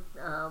 Ours were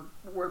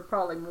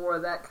probably more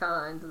of that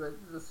kind, the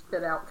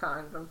spit out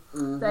kind.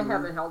 They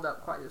haven't held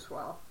up quite as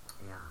well.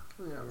 Yeah.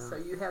 So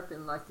you have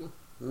been lucky.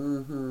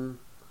 Mm-hmm.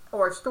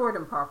 Or stored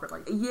them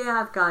properly.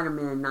 Yeah, I've got them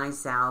in a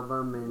nice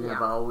album, and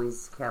I've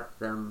always kept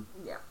them.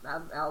 Yeah,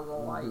 out of the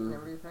light and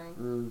everything.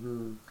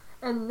 Mm-hmm.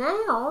 And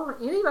now,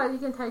 anybody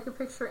can take a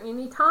picture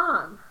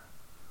anytime.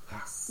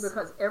 Yes.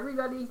 Because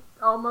everybody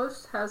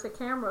almost has a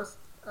camera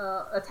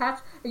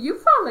attached. You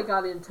finally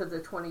got into the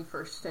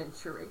 21st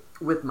century.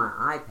 With my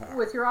iPad.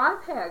 With your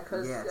iPad,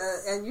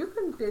 and you've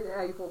been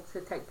able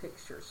to take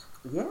pictures.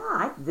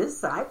 Yeah,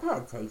 this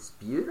iPad takes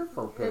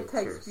beautiful pictures. It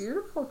takes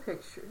beautiful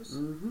pictures.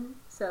 Mm-hmm.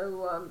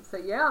 So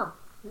yeah.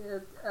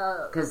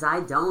 Because I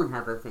don't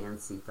have a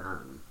fancy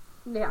phone.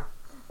 Yeah.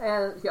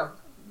 And, you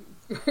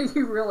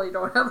really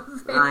don't have a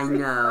fancy phone. I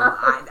know.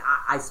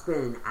 I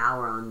spent an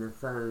hour on the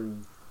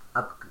phone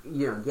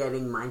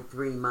getting my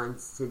 3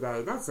 months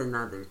today. That's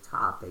another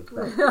topic.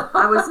 But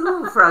I was a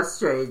little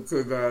frustrated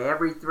today.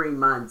 Every 3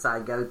 months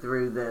I go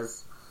through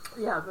this.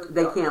 Yeah, but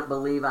they can't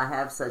believe I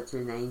have such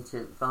an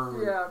ancient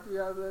phone. Yeah.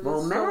 But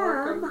well,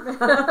 ma'am.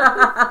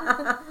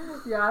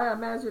 Yeah, I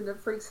imagine it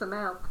freaks them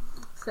out.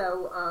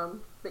 So,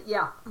 but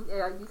yeah,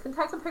 you can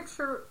take a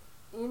picture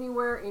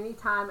anywhere,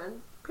 anytime,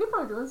 and people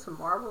are doing some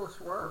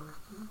marvelous work.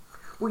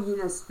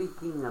 Well,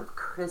 speaking of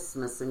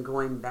Christmas and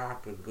going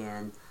back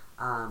again,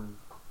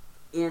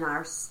 in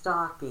our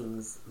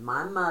stockings,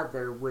 my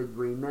mother would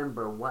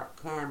remember what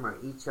camera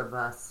each of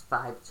us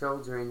 5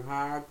 children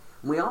had.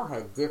 We all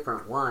had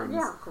different ones.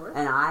 Yeah, of course.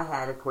 And I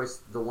had, of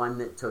course, the one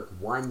that took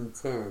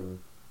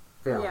 110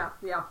 film. Yeah,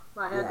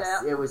 I had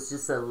that. It was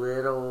just a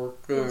little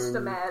thin.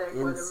 Instamatic,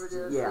 whatever it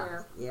is.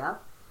 Yeah.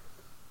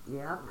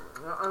 Yeah.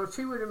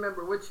 She would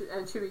remember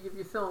and she would give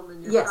you film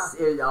in your Yes,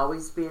 stocking. it would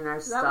always be in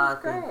our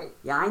stocking. That was great.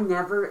 Yeah, I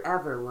never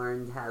ever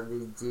learned how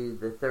to do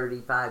the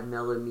 35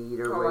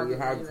 millimeter where you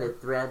had to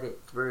thread it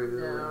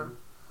through. Yeah.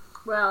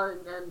 Well,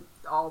 and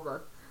all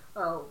the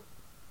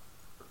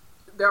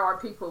there are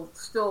people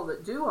still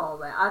that do all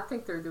that. I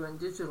think they're doing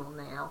digital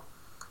now,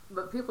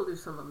 but people do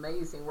some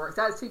amazing work.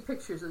 I see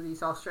pictures of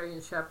these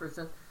Australian Shepherds,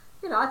 and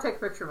I take a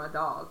picture of my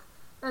dog,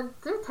 and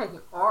they're taking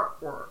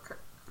artwork.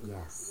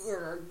 Yes.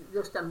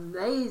 Just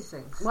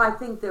amazing stuff. Well, I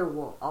think there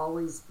will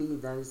always be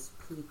those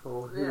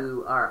people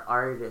who are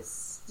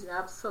artists.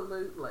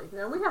 Absolutely.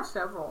 Now, we have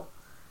several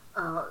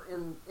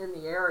in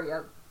the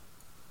area.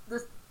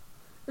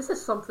 This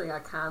is something I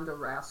kind of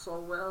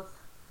wrestle with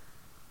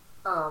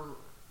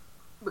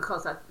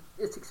because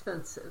it's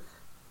expensive.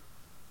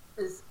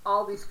 Is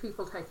all these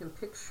people taking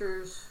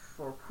pictures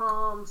for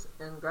proms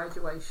and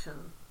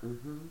graduation.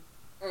 Mm-hmm.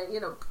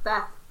 And,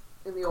 back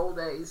in the old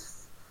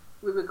days,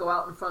 we would go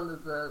out in front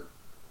of the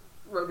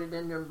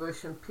rhododendron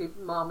bush and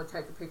Mom would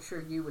take a picture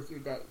of you with your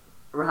date.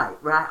 Right.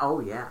 Oh,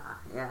 yeah.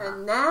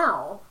 And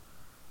now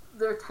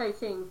they're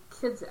taking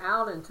kids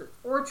out into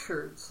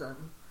orchards and...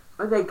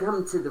 Or they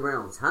come to the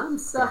Reynolds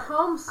Homestead. The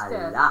homestead.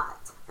 A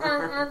lot.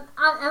 and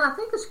I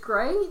think it's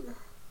great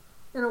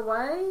in a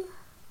way,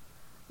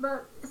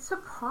 but it's a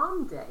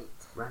prom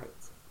date. Right.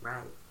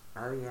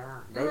 Oh,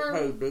 yeah. They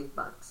pay big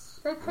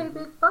bucks. They pay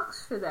big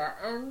bucks for that.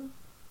 And,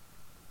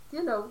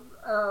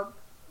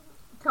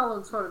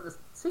 telling sort of a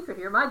secret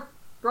here, my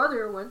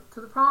brother went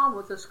to the prom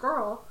with this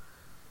girl,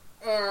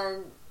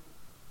 and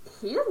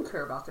he didn't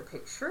care about the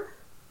picture.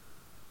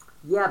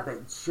 Yeah,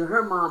 but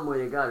her mom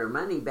would have got her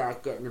money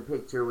back getting a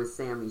picture with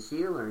Sammy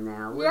Sheeler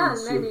now, wouldn't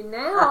she? Maybe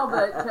now,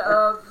 but,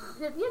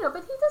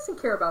 but he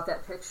doesn't care about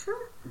that picture.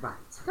 Right.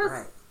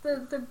 Because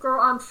the girl,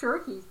 I'm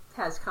sure he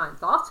has kind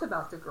thoughts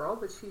about the girl,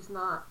 but she's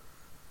not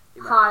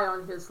high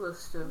on his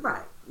list of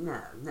no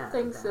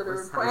things that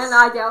are important. And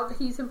I doubt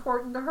he's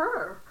important to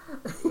her.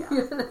 Yeah.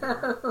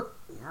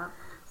 Yeah.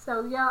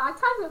 So, I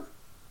kind of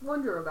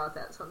wonder about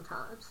that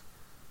sometimes.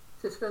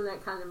 To spend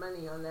that kind of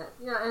money on that.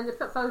 And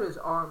the photos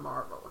are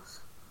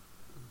marvelous.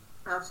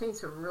 I've seen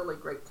some really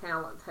great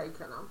talent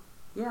taking them.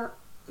 Yeah.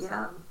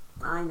 So,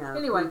 I know.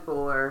 Anyway,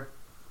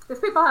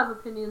 if people have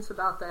opinions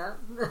about that,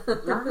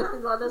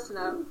 let us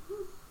know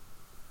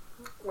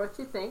what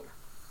you think.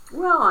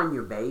 Well, on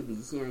your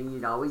babies,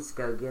 you'd always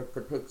go get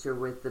the picture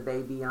with the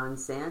baby on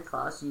Santa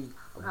Claus.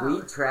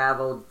 We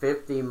traveled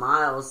 50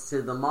 miles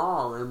to the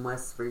mall in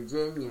West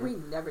Virginia. We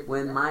never did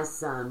when that. My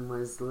son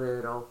was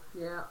little.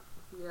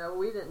 Yeah,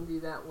 we didn't do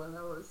that when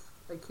I was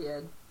a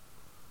kid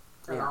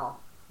at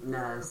all.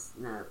 No.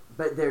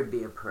 But there'd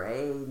be a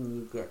parade, and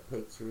you'd get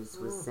pictures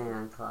with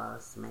Santa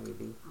Claus,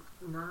 maybe.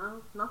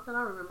 No, not that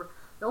I remember.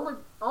 The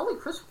only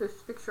Christmas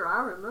picture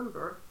I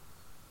remember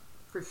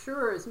for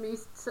sure is me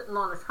sitting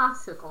on a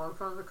tricycle in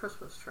front of the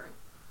Christmas tree.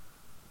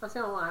 That's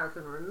the only one I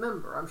can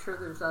remember. I'm sure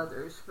there's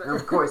others. But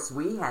of course,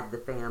 we had the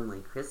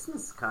family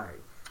Christmas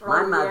card.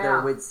 My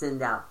mother would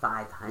send out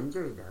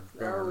 500 of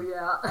them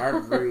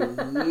every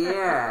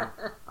year.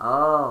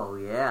 Oh,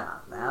 yeah.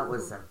 That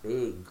was a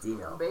big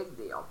deal. Big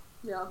deal.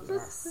 Yeah.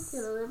 Yes.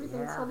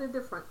 Everything's sort of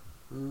different.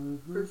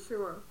 Mm-hmm. For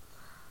sure.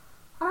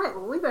 All right.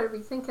 Well, we better be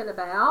thinking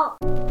about...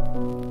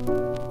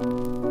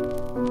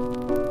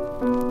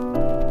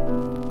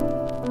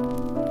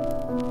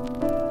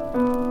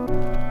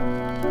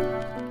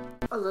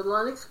 a little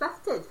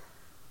unexpected.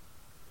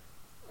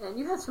 And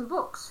you had some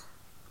books.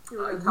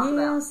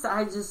 Yes,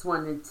 I just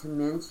wanted to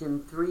mention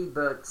 3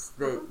 books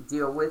that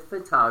deal with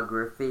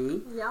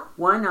photography. Yeah.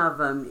 One of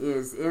them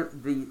is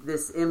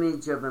this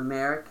Image of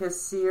America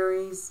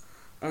series,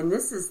 and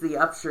this is the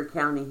Upshur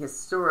County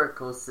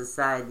Historical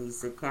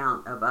Society's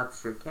account of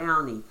Upshur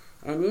County,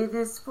 and it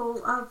is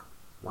full of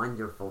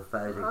wonderful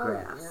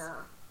photographs.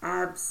 Oh, yeah.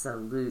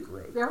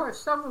 Absolutely. There are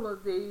several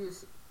of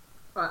these.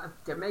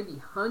 There may be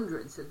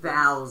hundreds of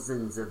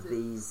thousands of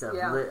these of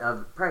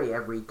probably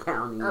every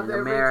county in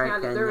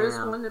America now. There is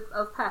one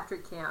of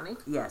Patrick County.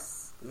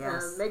 Yes.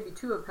 Maybe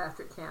 2 of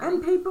Patrick County.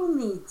 And people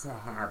need to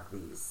have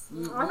these. You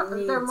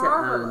need they're to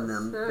marvelous.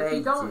 own them. If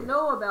you don't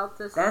know about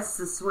this... That's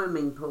the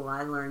swimming pool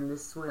I learned to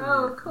swim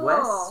at. Cool.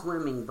 West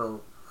Swimming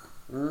Pool.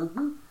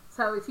 Mm-hmm.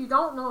 So if you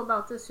don't know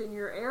about this in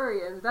your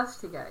area,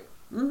 investigate.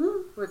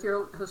 Mm-hmm. With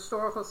your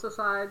historical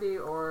society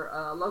or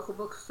local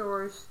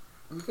bookstores.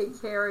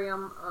 Carry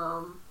them.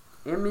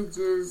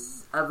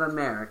 Images of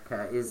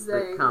America is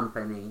the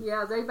company.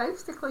 Yeah, they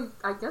basically,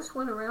 I guess,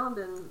 went around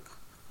and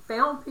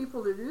found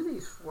people to do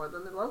these for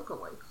them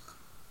locally.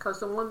 Because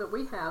the one that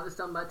we have is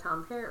done by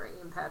Tom Perry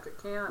in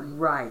Patrick County.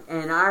 Right,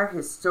 and our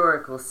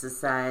historical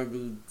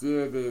society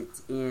did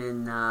it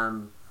in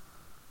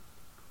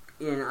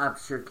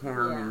Upshur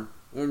County.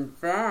 Yeah. In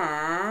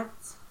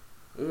fact,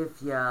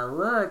 if you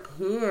look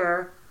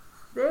here,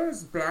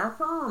 there's Beth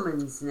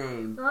Almond's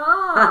name.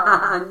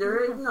 Under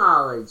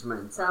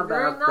acknowledgments. How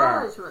about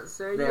that?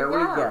 There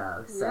we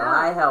go. So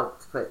I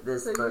helped put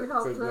this book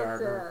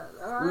together.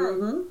 All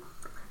right.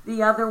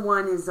 The other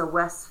one is a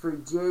West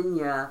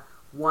Virginia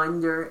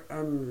Wonder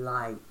and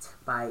Light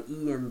by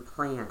Ian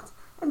Plant.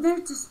 And they're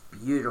just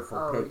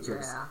beautiful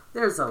pictures. Yeah.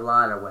 There's a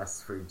lot of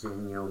West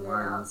Virginia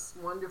ones.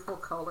 Wonderful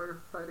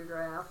color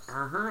photographs.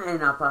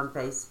 And up on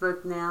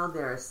Facebook now,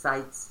 there are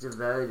sites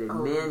devoted,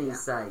 many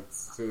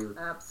sites to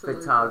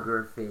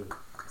photography.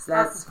 So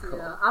that's cool.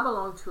 Yeah, I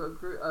belong to a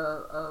group,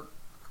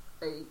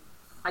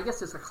 I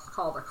guess it's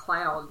called a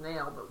cloud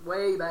now, but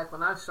way back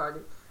when I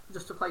started,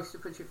 just a place to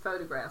put your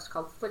photographs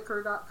called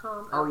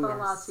Flickr.com,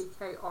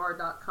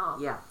 Flickr.com.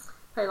 Yeah.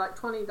 Pay like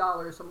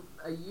 $20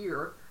 a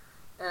year,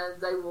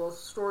 and they will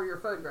store your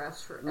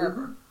photographs forever.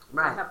 Mm-hmm.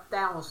 Right. They have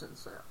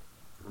thousands of them.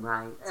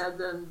 Right. And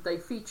then they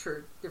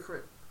feature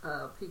different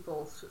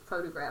people's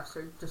photographs.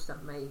 They're just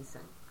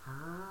amazing.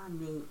 Ah,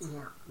 neat.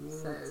 Yeah. Neat.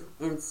 So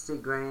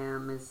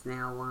Instagram is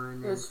now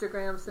one.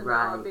 Instagram's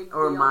right. a big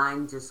or deal.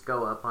 Mine just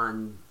go up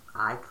on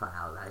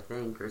iCloud, I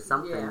think, or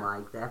something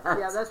like that.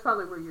 Yeah, that's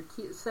probably where you're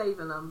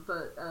saving them.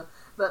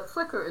 But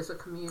Flickr is a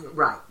community.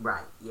 Right,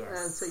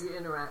 yes. And so you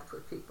interact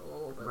with people a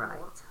little bit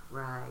more.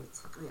 Right.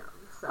 Yeah.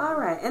 So. All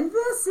right, and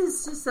this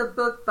is just a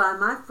book by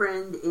my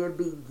friend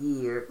Ibby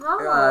Greer,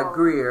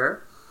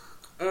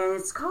 and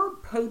it's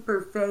called Paper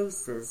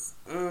Faces,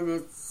 and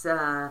it's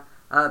a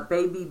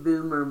baby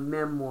boomer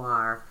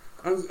memoir,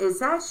 and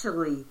it's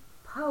actually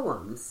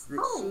poems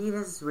that she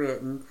has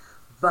written,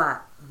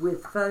 but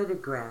with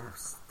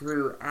photographs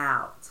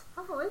throughout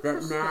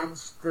that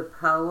match the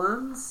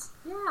poems.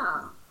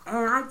 Yeah.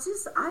 And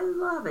I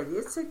love it.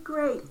 It's a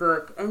great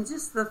book, and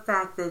just the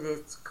fact that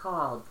it's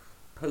called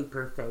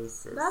Paper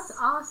Faces. That's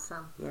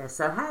awesome. Yeah,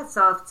 so hats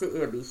off to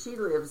Ibby. She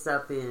lives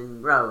up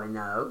in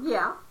Roanoke.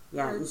 Yeah.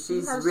 Yeah, and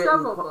she's has written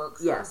several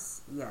books.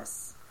 Yes.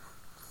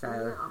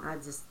 So I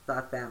just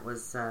thought that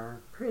was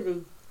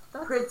pretty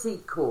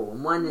cool.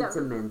 Wanted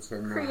to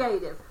mention that.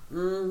 Creative.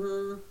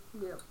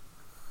 Mm-hmm. Yeah.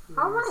 Yes.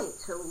 All right.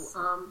 So,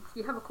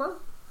 you have a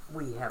quote?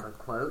 We have a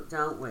quote,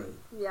 don't we?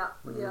 Yeah.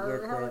 We have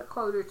a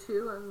quote or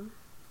two. And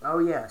oh,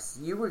 yes.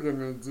 You were going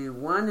to do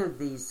one of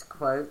these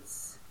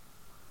quotes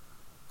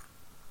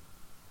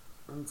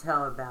and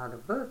tell about a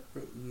book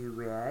that you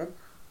read.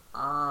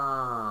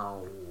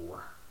 Oh.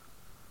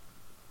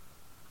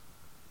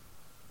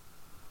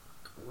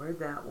 Where'd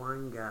that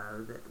one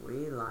go that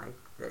we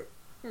liked that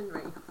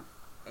Henry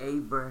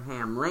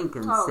Abraham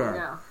Lincoln said?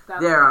 Yeah,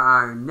 there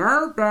are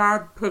no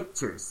bad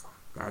pictures.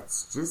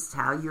 That's just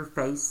how your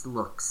face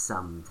looks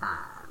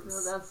sometimes.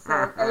 No, that's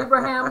what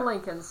Abraham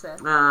Lincoln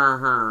said.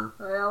 Uh-huh.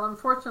 Well,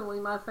 unfortunately,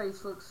 my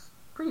face looks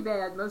pretty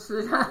bad most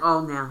of the time.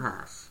 Oh, now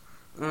hush.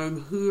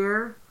 And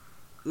here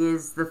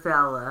is the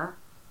fella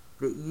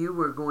that you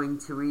were going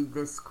to read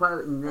this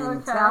quote and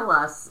then tell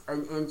us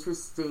an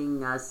interesting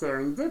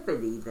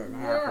serendipity that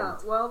happened.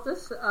 Yeah, well,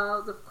 this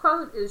the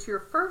quote is, your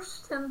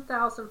first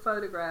 10,000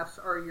 photographs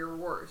are your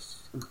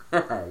worst.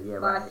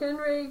 By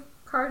Henry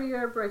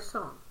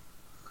Cartier-Bresson.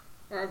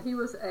 And he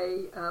was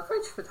a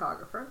French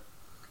photographer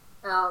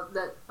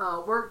that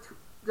worked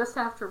just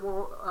after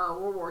World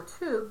War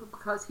II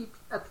because he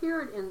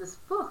appeared in this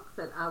book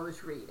that I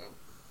was reading.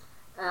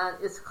 And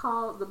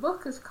the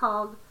book is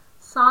called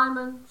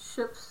Simon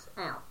Ships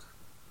Out.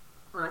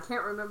 And I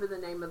can't remember the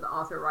name of the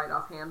author right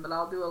offhand, but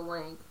I'll do a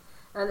link.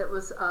 And it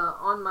was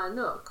on my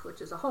Nook,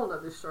 which is a whole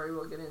other story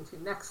we'll get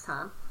into next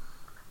time.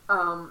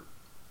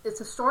 It's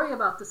a story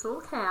about this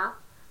little cat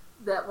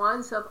that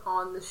winds up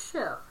on the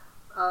ship,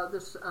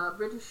 this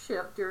British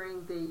ship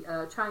during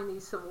the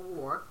Chinese Civil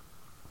War.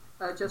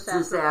 Just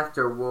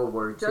after World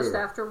War II. Just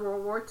after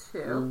World War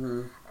II.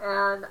 Mm-hmm.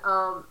 And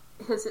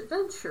his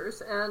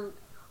adventures, and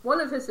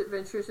one of his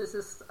adventures is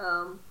this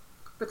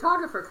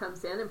photographer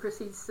comes in and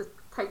proceeds to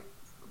take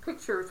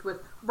pictures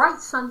with bright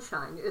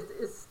sunshine.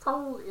 It's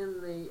told in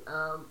the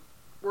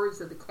words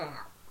of the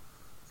cat.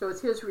 So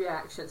it's his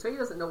reaction. So he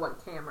doesn't know what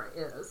a camera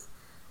is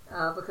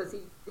because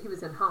he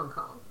was in Hong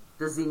Kong.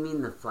 Does he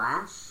mean the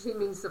flash? He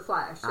means the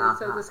flash. And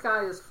so this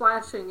guy is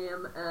flashing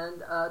him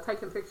and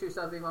taking pictures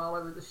of him all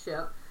over the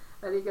ship.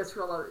 And he gets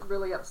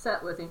really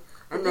upset with him.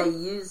 And they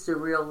used a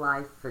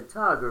real-life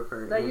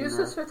photographer. They used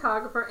this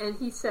photographer, and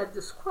he said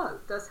this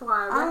quote. That's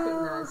why I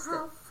recognized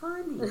how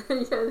funny.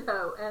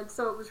 And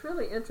so it was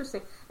really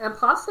interesting. And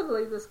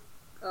possibly this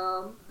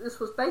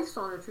was based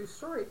on a true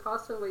story.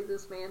 Possibly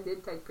this man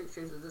did take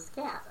pictures of this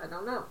cat. I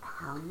don't know.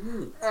 How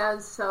neat.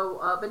 And so,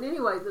 but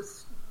anyway,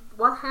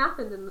 what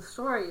happened in the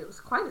story, it was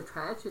quite a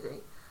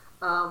tragedy.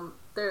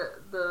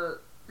 The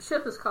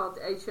ship is called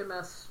the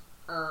HMS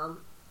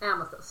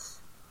Amethyst.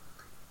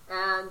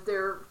 And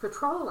they're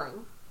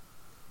patrolling,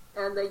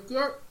 and they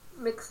get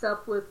mixed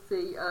up with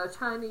the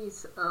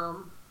Chinese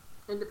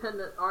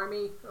Independent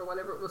Army, or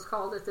whatever it was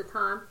called at the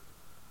time,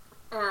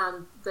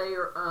 and they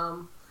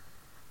are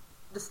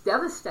just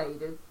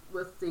devastated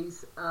with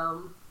these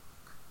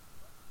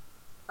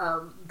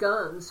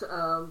guns,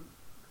 gun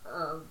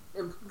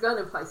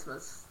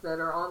emplacements that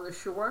are on the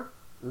shore,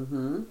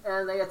 mm-hmm.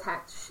 and they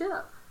attack the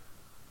ship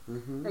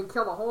mm-hmm. and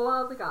kill a whole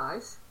lot of the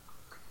guys,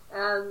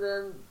 and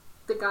then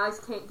the guys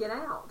can't get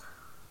out,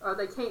 or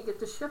they can't get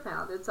the ship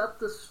out. It's up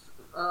this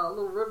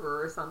little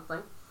river or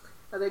something,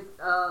 the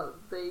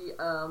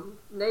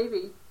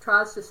Navy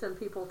tries to send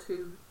people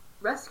to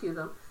rescue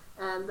them,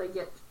 and they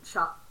get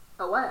shot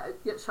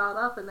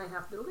up, and they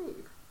have to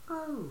leave.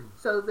 Oh.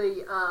 So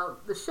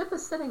the ship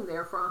is sitting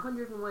there for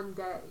 101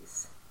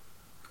 days.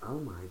 Oh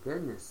my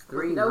goodness!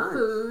 With no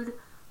food,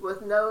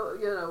 with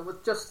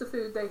just the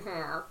food they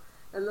have,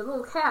 and the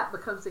little cat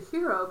becomes a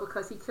hero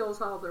because he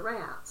kills all the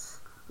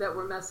rats that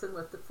were messing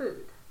with the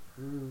food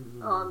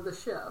on the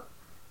ship,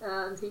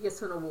 and he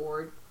gets an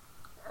award.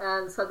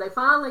 And so they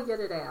finally get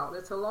it out.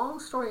 It's a long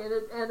story,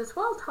 and it's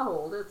well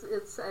told.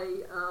 It's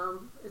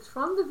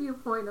from the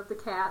viewpoint of the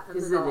cat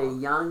and the dog. Is it a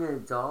young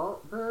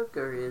adult book,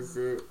 or is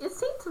it? It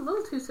seems a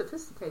little too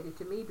sophisticated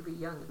to me to be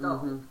young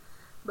adult,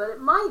 but it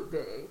might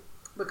be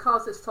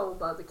because it's told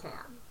by the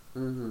cat.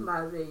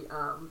 By the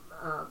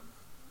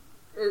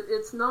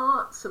it's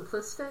not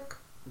simplistic.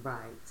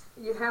 Right.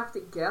 You have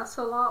to guess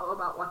a lot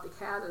about what the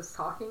cat is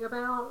talking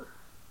about.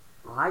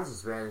 Well, I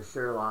just read a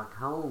Sherlock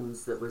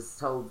Holmes that was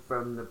told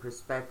from the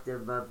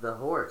perspective of the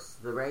horse,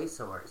 the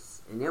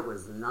racehorse, and it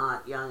was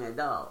not young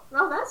adult.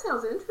 Oh, that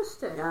sounds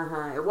interesting.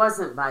 It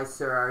wasn't by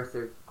Sir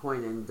Arthur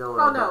Conan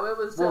Doyle. Oh, no, it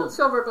was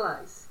Silver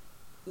Blaze.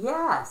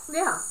 Yes.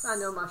 Yeah, I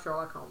know my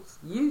Sherlock Holmes.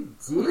 You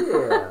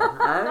do?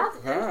 That's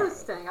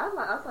interesting.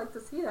 I'd like to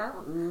see that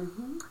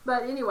one.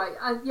 But anyway,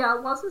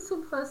 it wasn't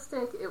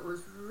simplistic. It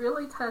was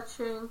really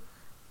touching,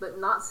 but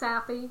not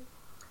sappy.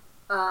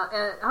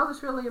 And I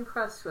was really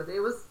impressed with it.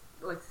 It was,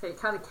 like I say, it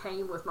kind of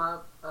came with my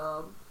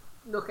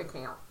Nook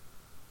account.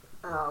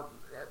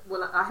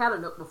 When I had a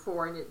Nook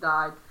before and it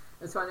died,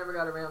 and so I never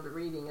got around to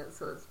reading it,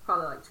 so it's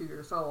probably like 2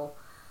 years old.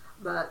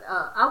 But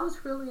I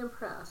was really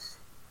impressed.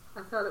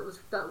 I thought it was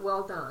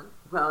well done.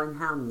 Well, and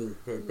how neat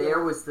that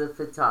there was the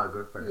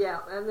photographer.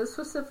 Yeah, and this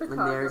was the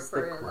photographer. And there's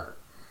the quote.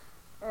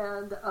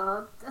 And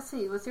let's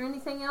see, was there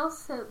anything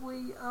else that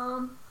we...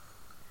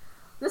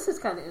 This is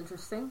kind of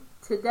interesting.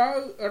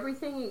 Today,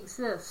 everything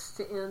exists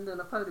to end in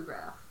a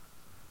photograph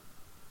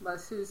by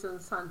Susan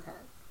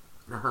Sontag.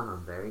 Oh,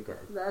 very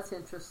good. That's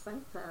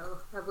interesting. So,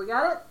 have we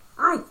got it?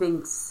 I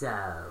think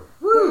so.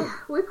 Woo. Yeah,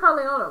 we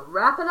probably ought to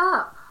wrap it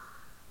up.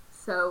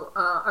 So,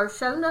 our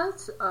show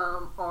notes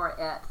are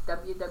at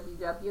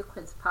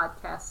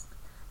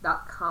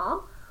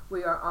www.quincepodcast.com.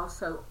 We are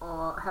also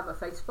have a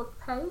Facebook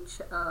page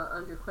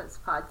under Quince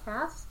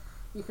Podcast.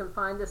 You can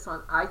find us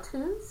on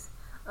iTunes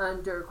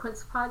under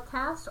Quince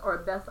Podcast, or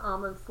Beth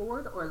Almond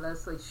Ford, or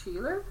Leslie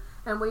Sheeler.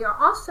 And we are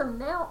also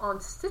now on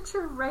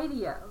Stitcher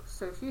Radio.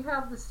 So if you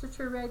have the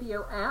Stitcher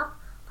Radio app,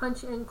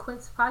 punch in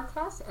Quince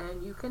Podcast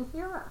and you can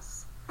hear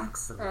us.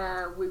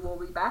 Excellent. We will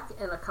be back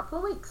in a couple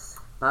of weeks.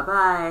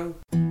 Bye-bye.